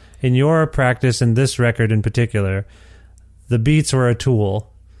sense, in your practice, in this record in particular, the beats were a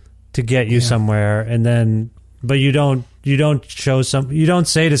tool to get you somewhere, and then, but you don't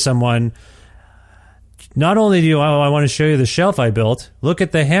say to someone, not only do I want to show you the shelf I built, look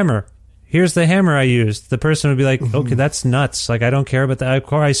at the hammer. Here's the hammer I used. The person would be like, okay, that's nuts. Like, I don't care about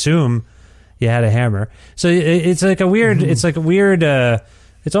that. I assume you had a hammer. So it's like a weird,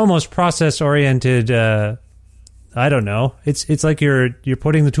 it's almost process oriented. I don't know. It's like you're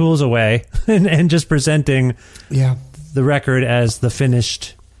putting the tools away and just presenting the record as the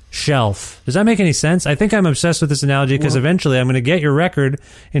finished shelf. Does that make any sense? I think I'm obsessed with this analogy because eventually I'm going to get your record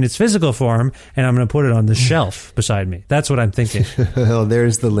in its physical form and I'm going to put it on the shelf beside me. That's what I'm thinking. Well,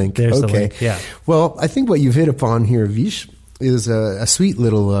 there's the link. The link, yeah. Well, I think what you've hit upon here, Vish, is a sweet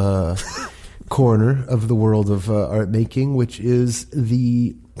little corner of the world of art making, which is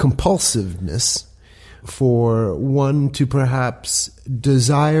the compulsiveness for one to perhaps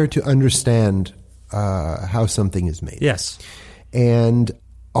desire to understand how something is made. Yes. And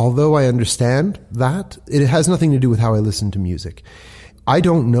although I understand that, it has nothing to do with how I listen to music. I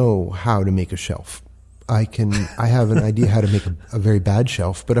don't know how to make a shelf. I have an idea how to make a very bad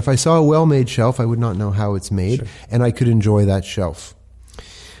shelf, but if I saw a well-made shelf, I would not know how it's made, and I could enjoy that shelf.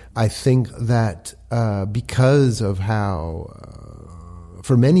 I think that because of how,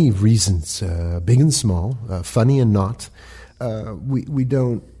 for many reasons, big and small, funny and not, we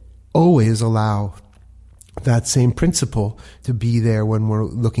don't always allow that same principle to be there when we're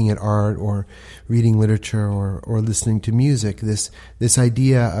looking at art or reading literature or listening to music. This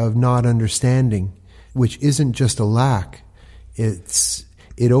idea of not understanding, which isn't just a lack,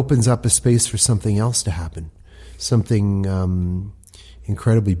 it opens up a space for something else to happen, something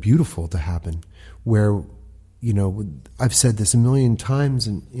incredibly beautiful to happen, where, you know, I've said this a million times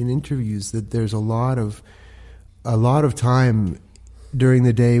in interviews, that there's a lot of time during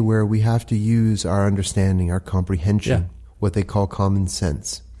the day where we have to use our understanding, our comprehension, what they call common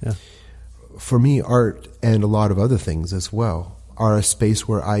sense. Yeah. For me, art and a lot of other things as well are a space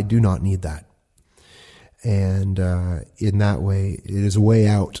where I do not need that. And in that way, it is a way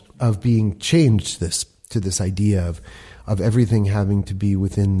out of being changed to this idea of everything having to be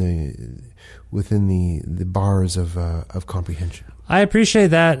within the bars of comprehension. I appreciate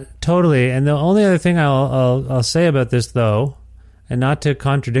that totally. And the only other thing I'll say about this, though, and not to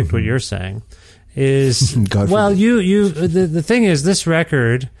contradict what you're saying, is the thing is, this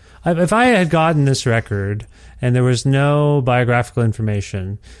record, if I had gotten this record and there was no biographical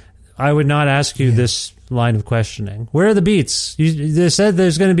information, I would not ask you this line of questioning. Where are the beats? They said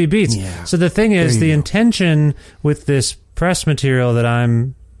there's going to be beats. Yeah. So the thing is, the intention with this press material that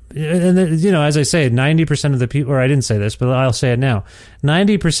I'm, and you know, as I say, 90% of the people, or I didn't say this, but I'll say it now,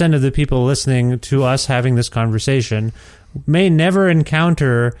 90% of the people listening to us having this conversation may never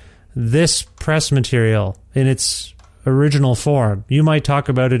encounter this press material in its original form. You might talk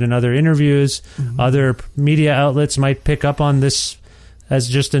about it in other interviews. Other media outlets might pick up on this as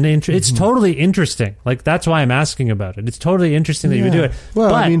just an it's totally interesting. Like, that's why I'm asking about it. It's totally interesting that you would do it. Well,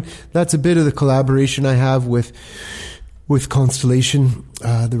 but, I mean, that's a bit of the collaboration I have with Constellation,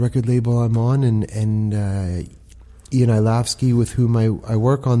 the record label I'm on, and Ian Ilavsky, with whom I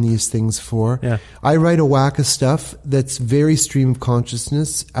work on these things for. Yeah. I write a whack of stuff that's very stream of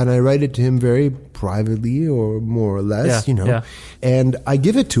consciousness, and I write it to him very privately, or more or less, and I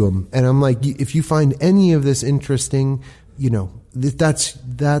give it to him, and I'm like, if you find any of this interesting,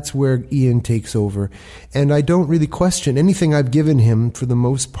 that's where Ian takes over. And I don't really question anything I've given him, for the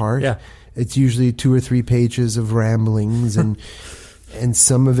most part. Yeah. It's usually 2 or 3 pages of ramblings and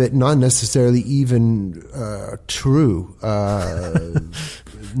some of it not necessarily even true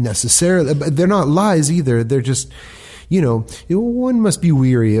necessarily. But they're not lies either. They're just, one must be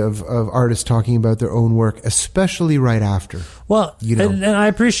weary of artists talking about their own work, especially right after. Well, and I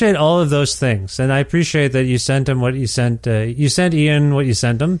appreciate all of those things. And I appreciate that you sent him what you sent. You sent Ian what you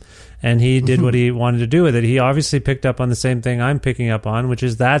sent him, and he did what he wanted to do with it. He obviously picked up on the same thing I'm picking up on, which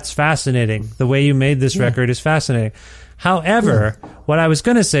is that's fascinating. The way you made this record is fascinating. However, what I was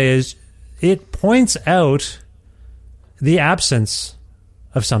going to say is it points out the absence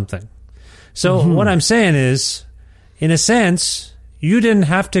of something. So what I'm saying is, in a sense, you didn't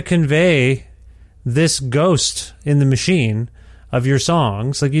have to convey this ghost in the machine of your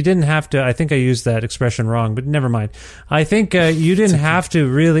songs. Like, you didn't have to, I think I used that expression wrong, but never mind. I think you didn't have to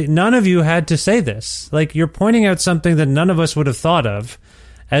really, none of you had to say this. Like, you're pointing out something that none of us would have thought of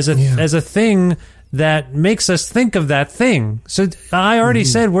as a thing that makes us think of that thing. So I already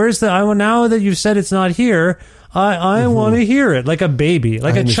said, now that you've said it's not here, I want to hear it like a baby,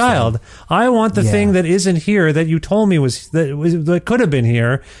 like a child. I want the thing that isn't here that you told me that could have been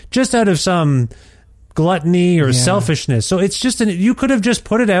here, just out of some gluttony or selfishness. So it's just you could have just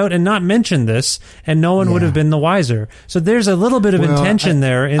put it out and not mentioned this, and no one would have been the wiser. So there's a little bit of intention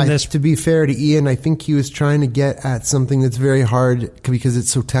there in this. To be fair to Ian, I think he was trying to get at something that's very hard because it's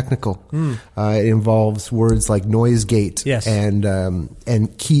so technical. It involves words like noise gate and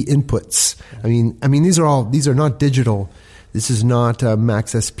key inputs. I mean these are not digital. This is not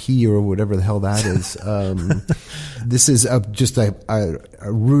Max SP or whatever the hell that is. This is just a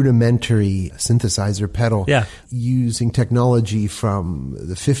rudimentary synthesizer pedal using technology from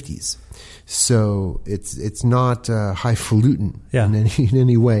the 50s. So it's not highfalutin in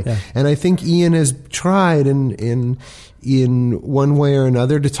any way. Yeah. And I think Ian has tried in one way or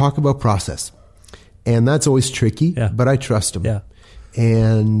another to talk about process. And that's always tricky, but I trust him. Yeah.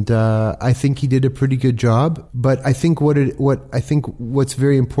 And I think he did a pretty good job. But I think what's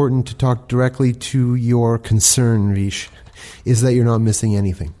very important to talk directly to your concern, Vish, is that you're not missing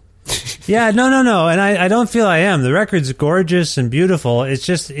anything. Yeah, no. And I don't feel I am. The record's gorgeous and beautiful. It's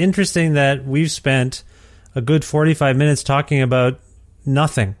just interesting that we've spent a good 45 minutes talking about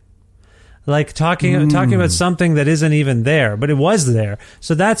nothing. Like talking about something that isn't even there, but it was there.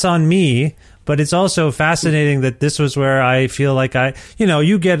 So that's on me. But it's also fascinating that this was where I feel like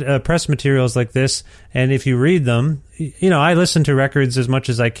you get press materials like this, and if you read them, I listen to records as much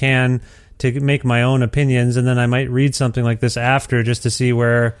as I can to make my own opinions, and then I might read something like this after just to see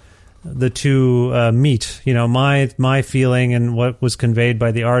where the two meet. My feeling and what was conveyed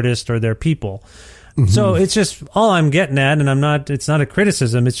by the artist or their people. Mm-hmm. So it's just all I'm getting at, and it's not a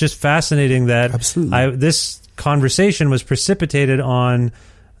criticism. It's just fascinating that this conversation was precipitated on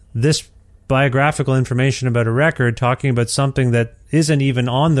this biographical information about a record, talking about something that isn't even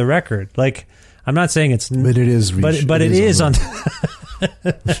on the record. Like, I'm not saying it's, but it is, but it is on.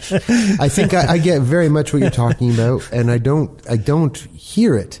 I think I get very much what you're talking about, and I don't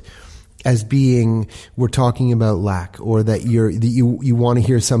hear it as being we're talking about lack, or that you want to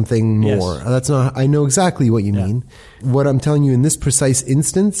hear something more. Yes. That's not. I know exactly what you mean. What I'm telling you in this precise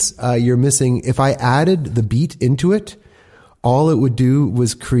instance, you're missing. If I added the beat into it, all it would do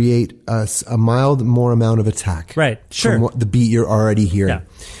was create a mild more amount of attack. Right. Sure. From the beat you're already hearing.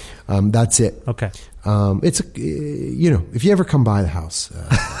 Yeah. That's it. Okay. It's if you ever come by the house,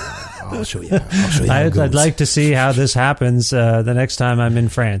 I'll show you. I'd like to see how this happens the next time I'm in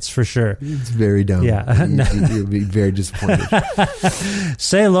France, for sure. It's very dumb. Yeah. You'll be very disappointed.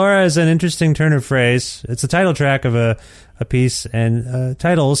 Say Laura is an interesting turn of phrase. It's the title track of a piece, and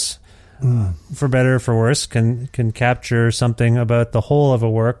titles, for better or for worse, can capture something about the whole of a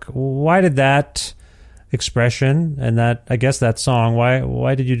work. Why did that expression and that song,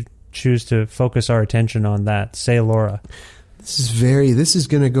 why did you choose to focus our attention on that? Say Laura. This is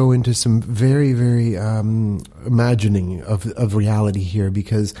going to go into some very, very imagining of reality here,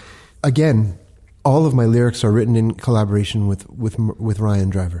 because again, all of my lyrics are written in collaboration with Ryan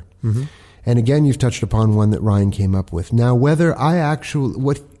Driver. Mm-hmm. And again, you've touched upon one that Ryan came up with. Now, whether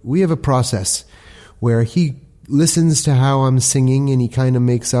we have a process where he listens to how I'm singing, and he kind of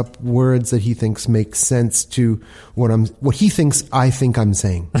makes up words that he thinks make sense to what he thinks I think I'm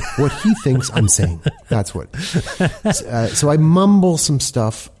saying. What he thinks I'm saying. That's what. So I mumble some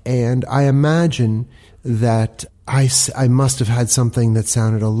stuff, and I imagine that I must have had something that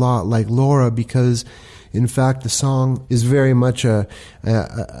sounded a lot like Laura, because in fact the song is very much a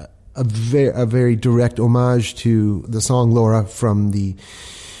very direct homage to the song Laura from the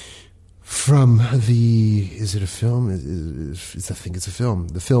is it a film? I think it's a film.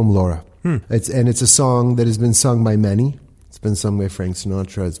 The film Laura. It's a song that has been sung by many. It's been sung by Frank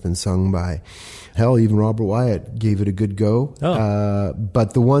Sinatra. It's been sung by, hell, even Robert Wyatt gave it a good go. Oh.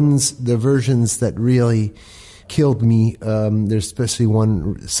 But the versions that really killed me, there's especially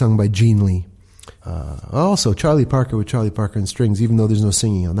one sung by Gene Lee. Also Charlie Parker with Charlie Parker and Strings, even though there's no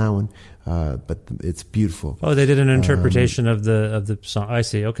singing on that one. But it's beautiful. Oh, they did an interpretation of the song. I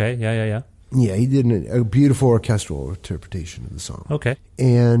see. Okay. Yeah. Yeah, he did a beautiful orchestral interpretation of the song. Okay.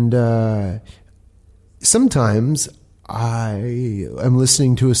 And sometimes I am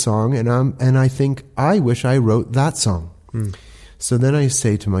listening to a song and I think, I wish I wrote that song. So then I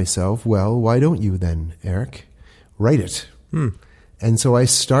say to myself, well, why don't you then, Eric, write it? And so I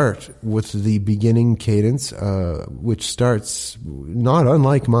start with the beginning cadence, which starts not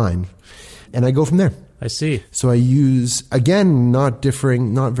unlike mine, and I go from there. I see. So I use, again, not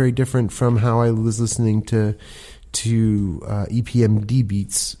very different from how I was listening to EPMD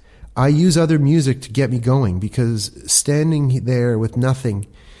beats. I use other music to get me going, because standing there with nothing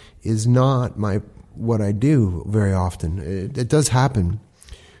is not what I do very often. It does happen,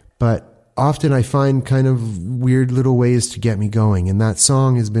 but often I find kind of weird little ways to get me going, and that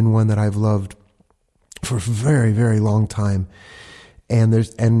song has been one that I've loved for a very, very long time.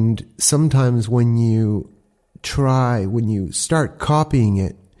 And sometimes when you start copying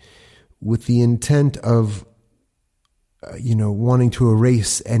it with the intent of wanting to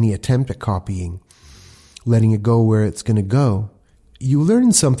erase any attempt at copying, letting it go where it's going to go, you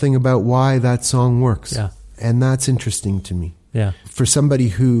learn something about why that song works. Yeah. And that's interesting to me. Yeah. For somebody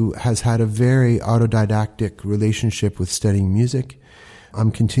who has had a very autodidactic relationship with studying music, I'm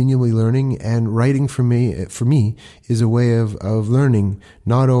continually learning, and writing for me is a way of learning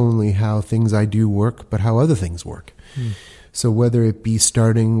not only how things I do work, but how other things work. So whether it be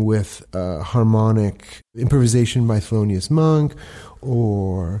starting with harmonic improvisation by Thelonious Monk,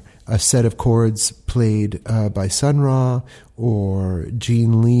 or a set of chords played by Sun Ra or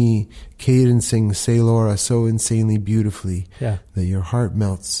Gene Lee cadencing Say Laura so insanely beautifully that your heart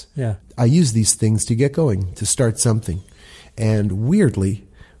melts. Yeah. I use these things to get going, to start something. And weirdly,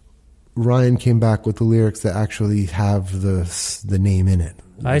 Ryan came back with the lyrics that actually have the name in it.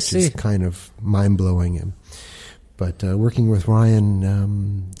 I see. Which is kind of mind-blowing. But working with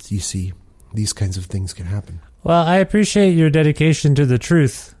Ryan, you see, these kinds of things can happen. Well, I appreciate your dedication to the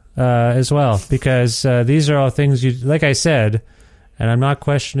truth as well, because these are all things you, like I said, and I'm not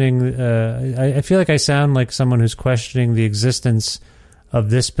questioning. I feel like I sound like someone who's questioning the existence of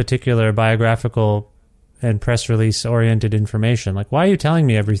this particular biographical and press release oriented information. Like, why are you telling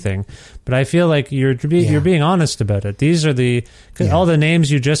me everything? But I feel like you're being honest about it. These are all the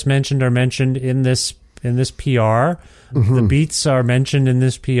names you just mentioned are mentioned in this PR. The beats are mentioned in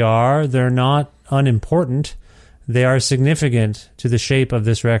this PR. They're not unimportant. They are significant to the shape of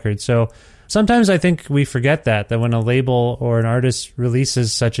this record. So sometimes I think we forget that when a label or an artist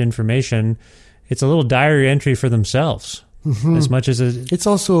releases such information, it's a little diary entry for themselves, as much as it's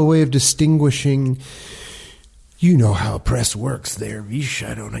also a way of distinguishing. You know how press works there, Vish.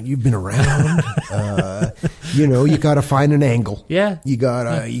 I don't know. You've been around. You got to find an angle. Yeah. You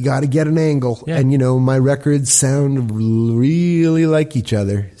gotta get an angle. Yeah. And, my records sound really like each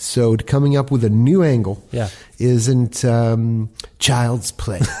other. So coming up with a new angle isn't child's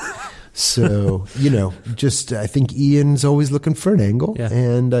play. So, I think Ian's always looking for an angle. Yeah.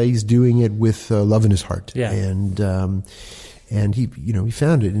 And he's doing it with love in his heart. Yeah. And he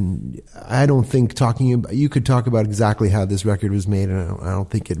found it. And I don't think you could talk about exactly how this record was made, and I don't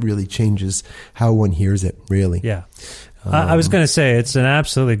think it really changes how one hears it, really. Yeah. I was going to say, it's an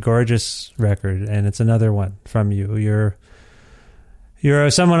absolutely gorgeous record, and it's another one from you.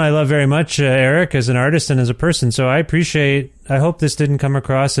 You're someone I love very much, Eric, as an artist and as a person. So I hope this didn't come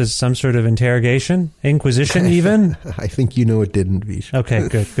across as some sort of interrogation, inquisition even. I think it didn't, Vish. Okay,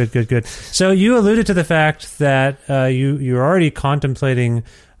 good. So you alluded to the fact that you're already contemplating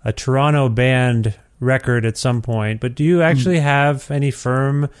a Toronto band record at some point, but do you actually have any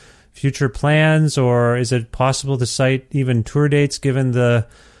firm future plans, or is it possible to cite even tour dates given the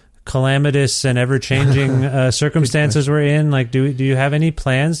calamitous and ever-changing circumstances we're in? Like, do you have any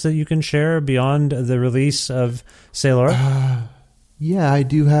plans that you can share beyond the release of Say Laura? Yeah, I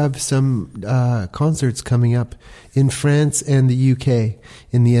do have some concerts coming up in France and the UK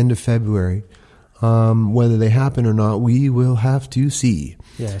in the end of February. Whether they happen or not, we will have to see.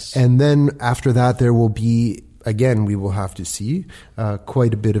 Yes. And then after that, there will be, again, we will have to see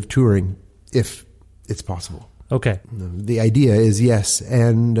quite a bit of touring, if it's possible. Okay. The idea is yes,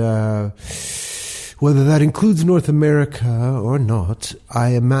 and whether that includes North America or not, I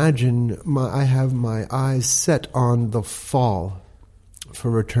imagine I have my eyes set on the fall for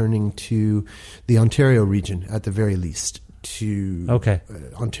returning to the Ontario region at the very least, to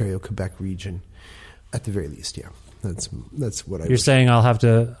Ontario, Quebec region at the very least. Yeah, that's what You're saying. I'll have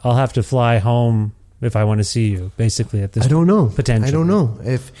to fly home if I want to see you. Basically, at this. I don't know. Potentially. I don't know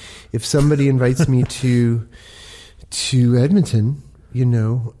if somebody invites me to Edmonton.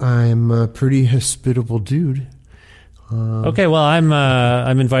 I'm a pretty hospitable dude. Okay, well,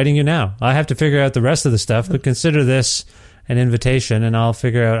 I'm inviting you now. I have to figure out the rest of the stuff, but consider this an invitation, and I'll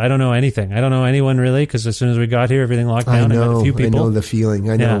figure out. I don't know anything. I don't know anyone really, because as soon as we got here, everything locked down. I met a few people. I know the feeling.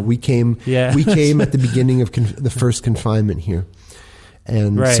 I know. We came at the beginning of the first confinement here.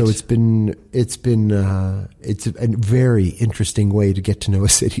 And so it's been a very interesting way to get to know a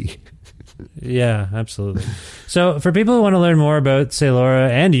city. Yeah, absolutely. So for people who want to learn more about Say Laura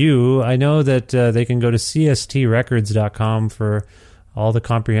and you, I know that they can go to cstrecords.com for all the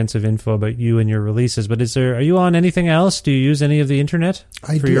comprehensive info about you and your releases. But are you on anything else? Do you use any of the internet?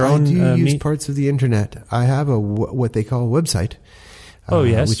 I do use parts of the internet. I have what they call a website.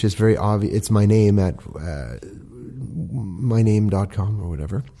 Yes. Which is very obvious. It's my name at myname.com or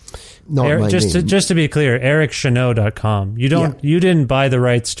whatever. Just to be clear, ericcheneau.com. You didn't buy the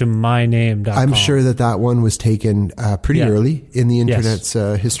rights to myname.com. I'm sure that one was taken pretty early in the internet's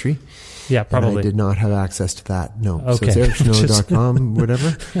history. Yeah, probably. And I did not have access to that. No. Okay. So it's ericcheneau.com,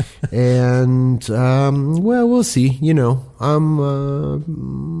 whatever. And, we'll see.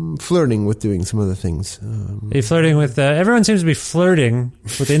 I'm flirting with doing some other things. Are you flirting with... everyone seems to be flirting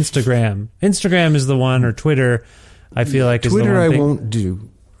with Instagram. Instagram is the one, or Twitter, I feel like is the one Twitter thing. I won't do.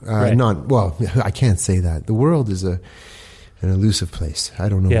 I can't say that. The world is an elusive place. I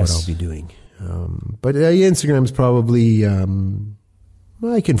don't know what I'll be doing. But Instagram is probably...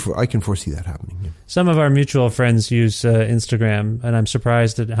 I can foresee that happening. Yeah. Some of our mutual friends use Instagram, and I'm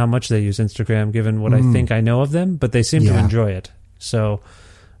surprised at how much they use Instagram, given what I think I know of them. But they seem to enjoy it. So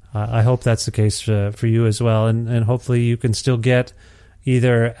I hope that's the case for you as well. And hopefully you can still get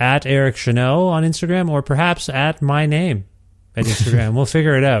either at Eric Chanot on Instagram or perhaps at my name at Instagram. We'll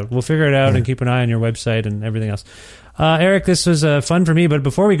figure it out. And keep an eye on your website and everything else. Eric, this was fun for me, but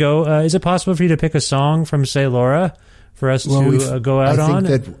before we go, is it possible for you to pick a song from Say Laura for us to go out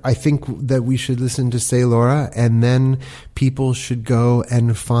on? I think that we should listen to Say Laura, and then people should go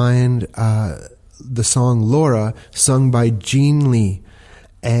and find the song Laura, sung by Gene Lee,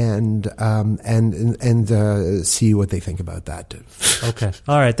 and see what they think about that. Okay.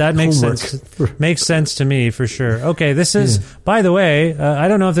 All right. That makes sense. Makes sense to me for sure. Okay. This is, by the way, I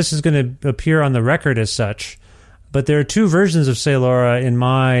don't know if this is going to appear on the record as such, but there are two versions of Say Laura in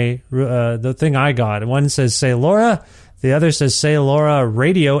my, the thing I got. One says Say Laura. The other says Say Laura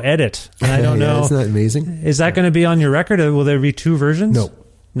Radio Edit. And I don't know. Isn't that amazing? Is that going to be on your record, or will there be two versions? No.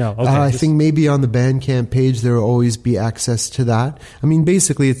 Okay. I think maybe on the Bandcamp page there will always be access to that. I mean,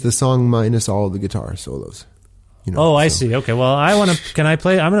 basically it's the song minus all the guitar solos. I see. Okay. Well, can I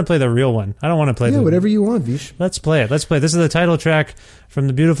play? I'm going to play the real one. I don't want to play whatever you want, Vish. Let's play it. This is the title track from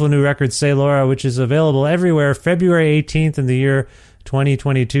the beautiful new record Say Laura, which is available everywhere February 18th in the year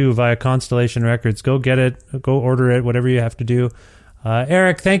 2022 via Constellation Records. Go get it. Go order it. Whatever you have to do.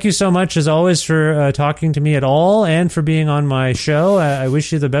 Eric, thank you so much as always for talking to me at all and for being on my show. I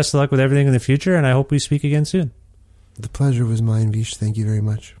wish you the best of luck with everything in the future, and I hope we speak again soon. The pleasure was mine, Vish. Thank you very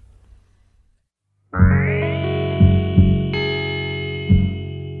much.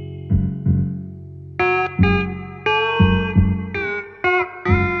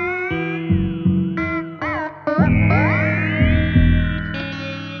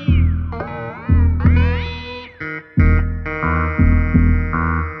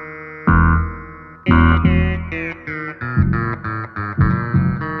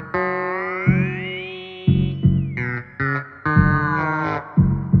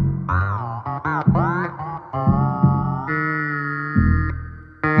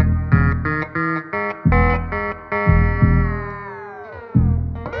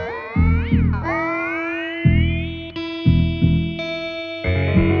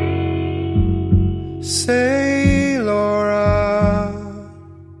 Say, Laura,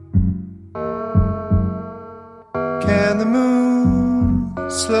 can the moon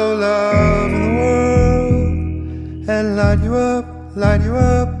slow love in the world and light you up, light you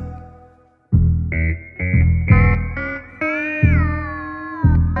up?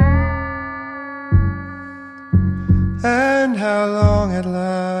 And how long at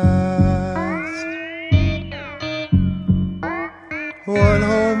last? One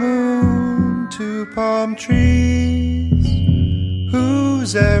whole moon, two palm trees,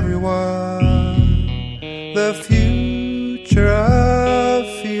 who's everyone? The future of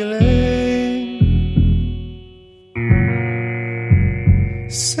feeling.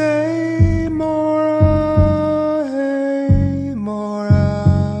 Say, Mora, hey,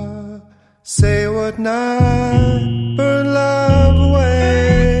 Mora, say what night burn love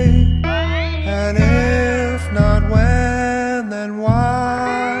away, and if not when, then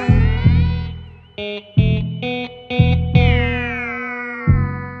why?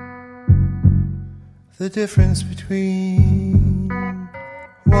 The difference between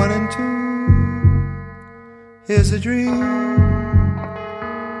one and two is a dream.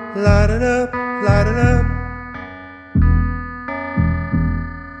 Light it up, light it up.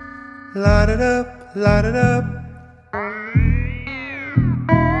 Light it up, light it up.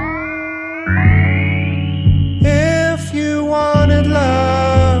 If you wanted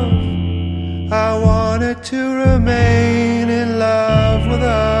love, I wanted to remain in love with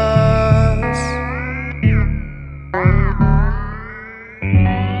us.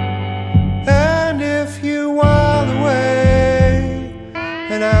 And if you while away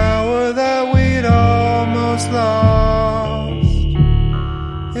an hour that we'd almost lost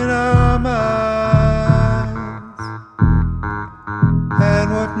in our minds,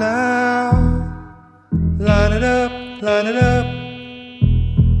 and what now? Line it up, line it up.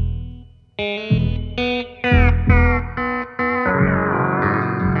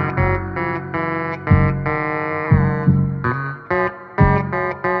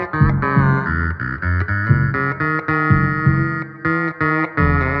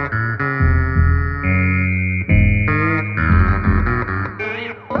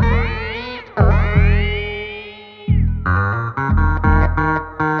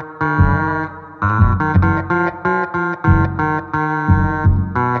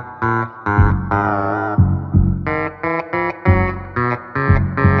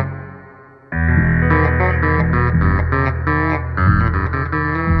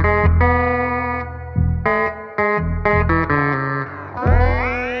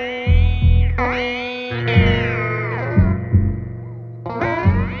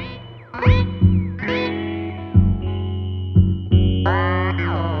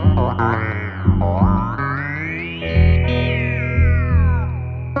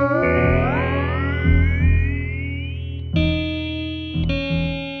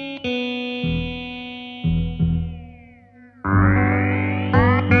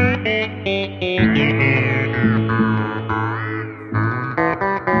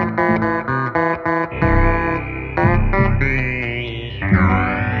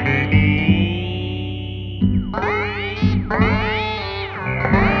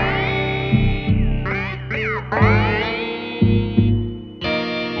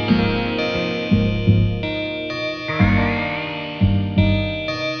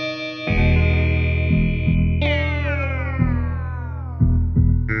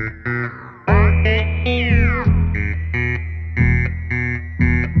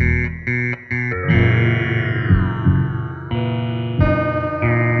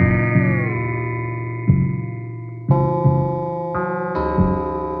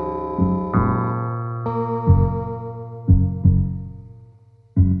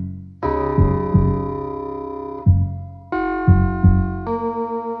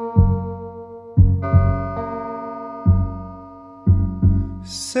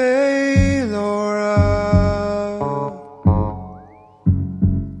 Say, Laura,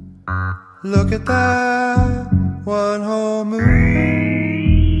 look at that one whole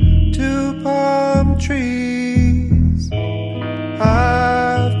moon, 2 palm trees.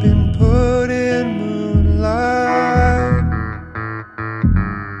 I've been put in moonlight.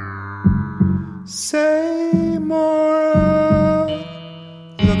 Say, Maura,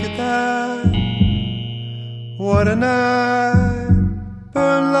 look at that, what a night.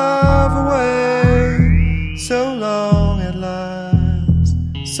 Burn love away, so long at last,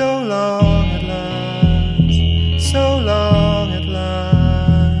 so long at last, so long at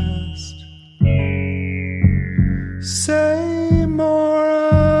last. Say,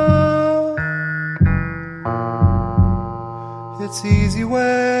 Maura, it's easy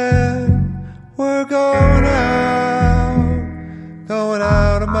when we're going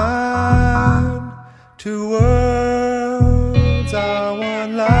out of mind, 2 worlds are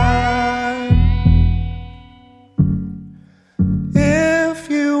one line. If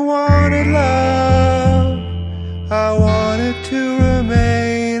you wanted love, I wanted to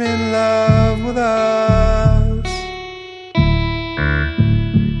remain in love with us.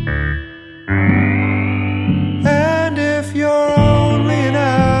 And if you're only an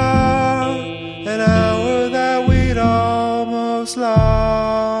hour that we'd almost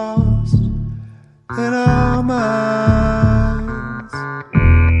lost in our minds.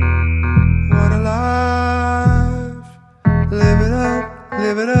 What a life, live it up,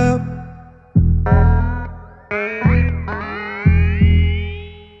 live it up.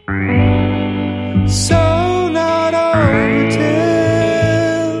 So not over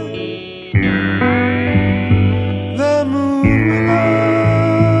till the moon will love.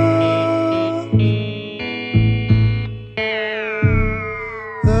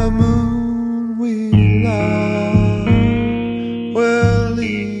 The moon we love will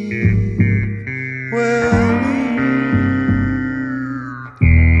leave,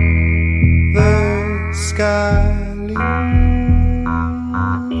 the sky leave,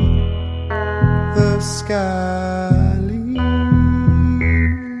 the sky leave,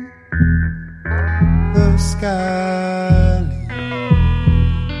 the sky leave.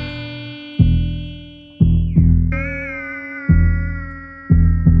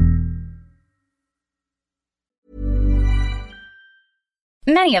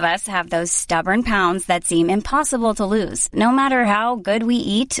 Many of us have those stubborn pounds that seem impossible to lose, no matter how good we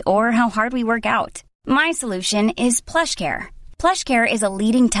eat or how hard we work out. My solution is PlushCare. PlushCare is a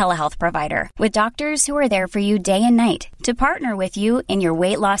leading telehealth provider with doctors who are there for you day and night to partner with you in your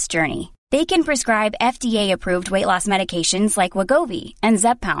weight loss journey. They can prescribe FDA-approved weight loss medications like Wegovy and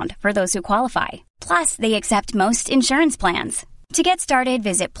Zepbound for those who qualify. Plus, they accept most insurance plans. To get started,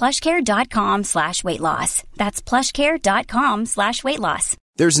 visit plushcare.com/weightloss. That's plushcare.com/weightloss.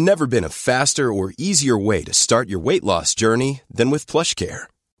 There's never been a faster or easier way to start your weight loss journey than with PlushCare.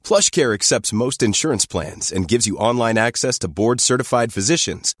 PlushCare accepts most insurance plans and gives you online access to board-certified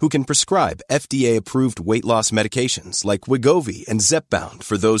physicians who can prescribe FDA-approved weight loss medications like Wegovy and Zepbound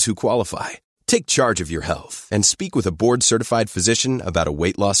for those who qualify. Take charge of your health and speak with a board-certified physician about a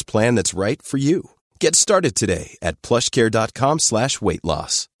weight loss plan that's right for you. Get started today at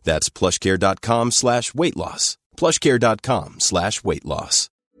plushcare.com/weightloss. That's plushcare.com/weightloss. plushcare.com/weightloss.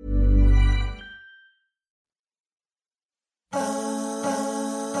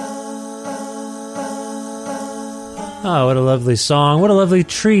 Oh, what a lovely song. What a lovely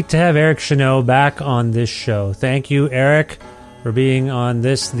treat to have Eric Chenaux back on this show. Thank you, Eric, for being on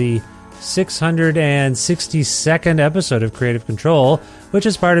this, the 662nd episode of Creative Control, which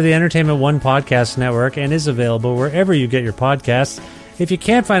is part of the Entertainment One podcast network and is available wherever you get your podcasts. If you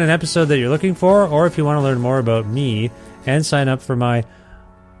can't find an episode that you're looking for, or if you want to learn more about me and sign up for my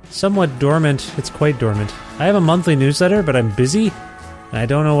somewhat dormant, it's quite dormant, I have a monthly newsletter, but I'm busy. I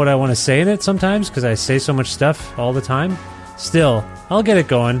don't know what I want to say in it sometimes because I say so much stuff all the time. Still, I'll get it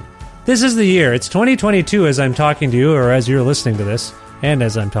going. This is the year. It's 2022 as I'm talking to you, or as you're listening to this, and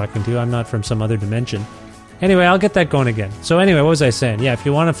as I'm talking to you. I'm not from some other dimension. Anyway, I'll get that going again. So anyway, what was I saying? Yeah, if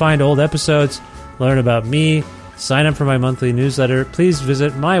you want to find old episodes, learn about me, sign up for my monthly newsletter, please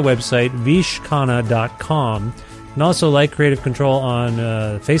visit my website, vishkhanna.com. And also like Creative Control on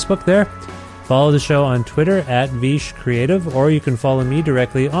Facebook there. Follow the show on Twitter at Vish Creative, or you can follow me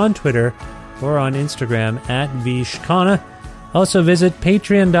directly on Twitter or on Instagram at VishKhanna. Also visit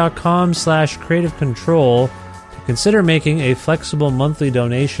patreon.com/Creative Control to consider making a flexible monthly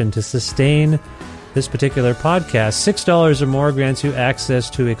donation to sustain this particular podcast. $6 or more grants you access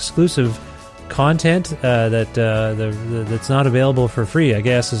to exclusive content that's not available for free, I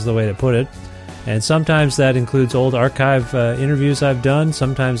guess is the way to put it. And sometimes that includes old archive interviews I've done.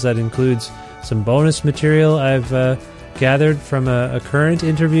 Sometimes that includes some bonus material I've gathered from a current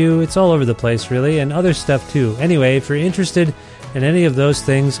interview. It's all over the place, really, and other stuff too. Anyway, if you're interested in any of those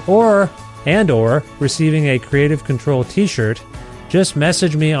things or receiving a Creative Control t-shirt, just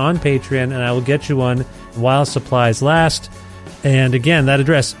message me on Patreon and I will get you one while supplies last. And again, that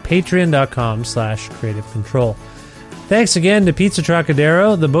address, patreon.com/Creative Control. Thanks again to Pizza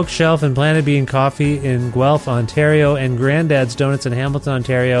Trocadero, The Bookshelf, and Planet Bean Coffee in Guelph, Ontario, and Grandad's Donuts in Hamilton,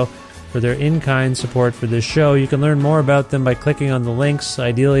 Ontario, for their in-kind support for this show. You can learn more about them by clicking on the links.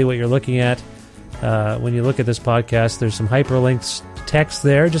 Ideally, what you're looking at when you look at this podcast, there's some hyperlinks text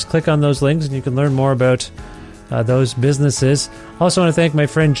there. Just click on those links and you can learn more about those businesses. Also want to thank my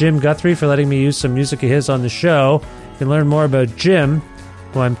friend Jim Guthrie for letting me use some music of his on the show. You can learn more about Jim,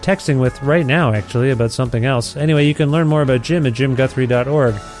 who I'm texting with right now, actually, about something else. Anyway, you can learn more about Jim at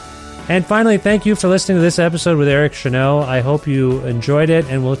jimguthrie.org. And finally, thank you for listening to this episode with Eric Chenot. I hope you enjoyed it,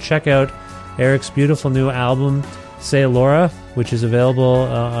 and we'll check out Eric's beautiful new album, Say Laura, which is available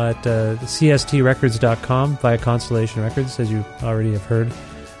at cstrecords.com via Constellation Records, as you already have heard.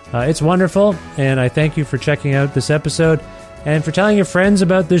 It's wonderful, and I thank you for checking out this episode and for telling your friends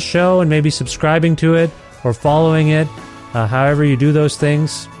about this show and maybe subscribing to it or following it. However you do those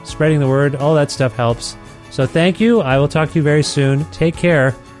things, spreading the word, all that stuff helps. So thank you. I will talk to you very soon. Take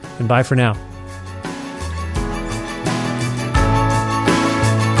care, and bye for now.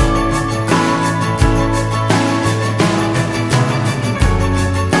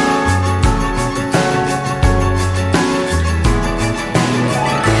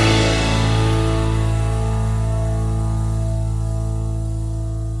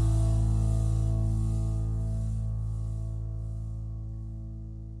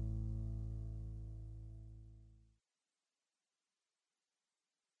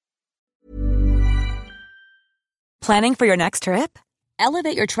 Planning for your next trip?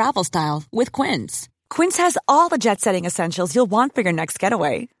 Elevate your travel style with Quince. Quince has all the jet-setting essentials you'll want for your next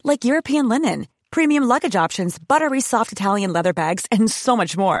getaway, like European linen, premium luggage options, buttery soft Italian leather bags, and so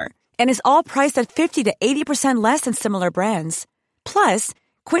much more. And is all priced at 50 to 80% less than similar brands. Plus,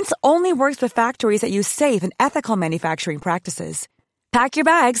 Quince only works with factories that use safe and ethical manufacturing practices. Pack your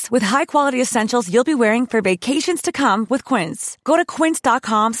bags with high-quality essentials you'll be wearing for vacations to come with Quince. Go to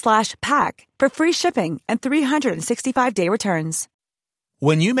quince.com/pack for free shipping and 365-day returns.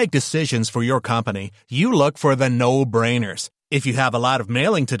 When you make decisions for your company, you look for the no-brainers. If you have a lot of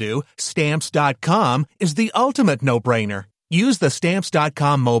mailing to do, Stamps.com is the ultimate no-brainer. Use the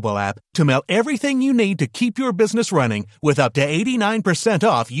Stamps.com mobile app to mail everything you need to keep your business running with up to 89%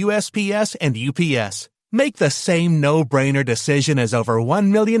 off USPS and UPS. Make the same no-brainer decision as over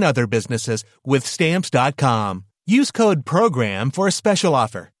 1 million other businesses with Stamps.com. Use code PROGRAM for a special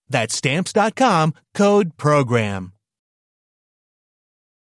offer. That's Stamps.com, code PROGRAM.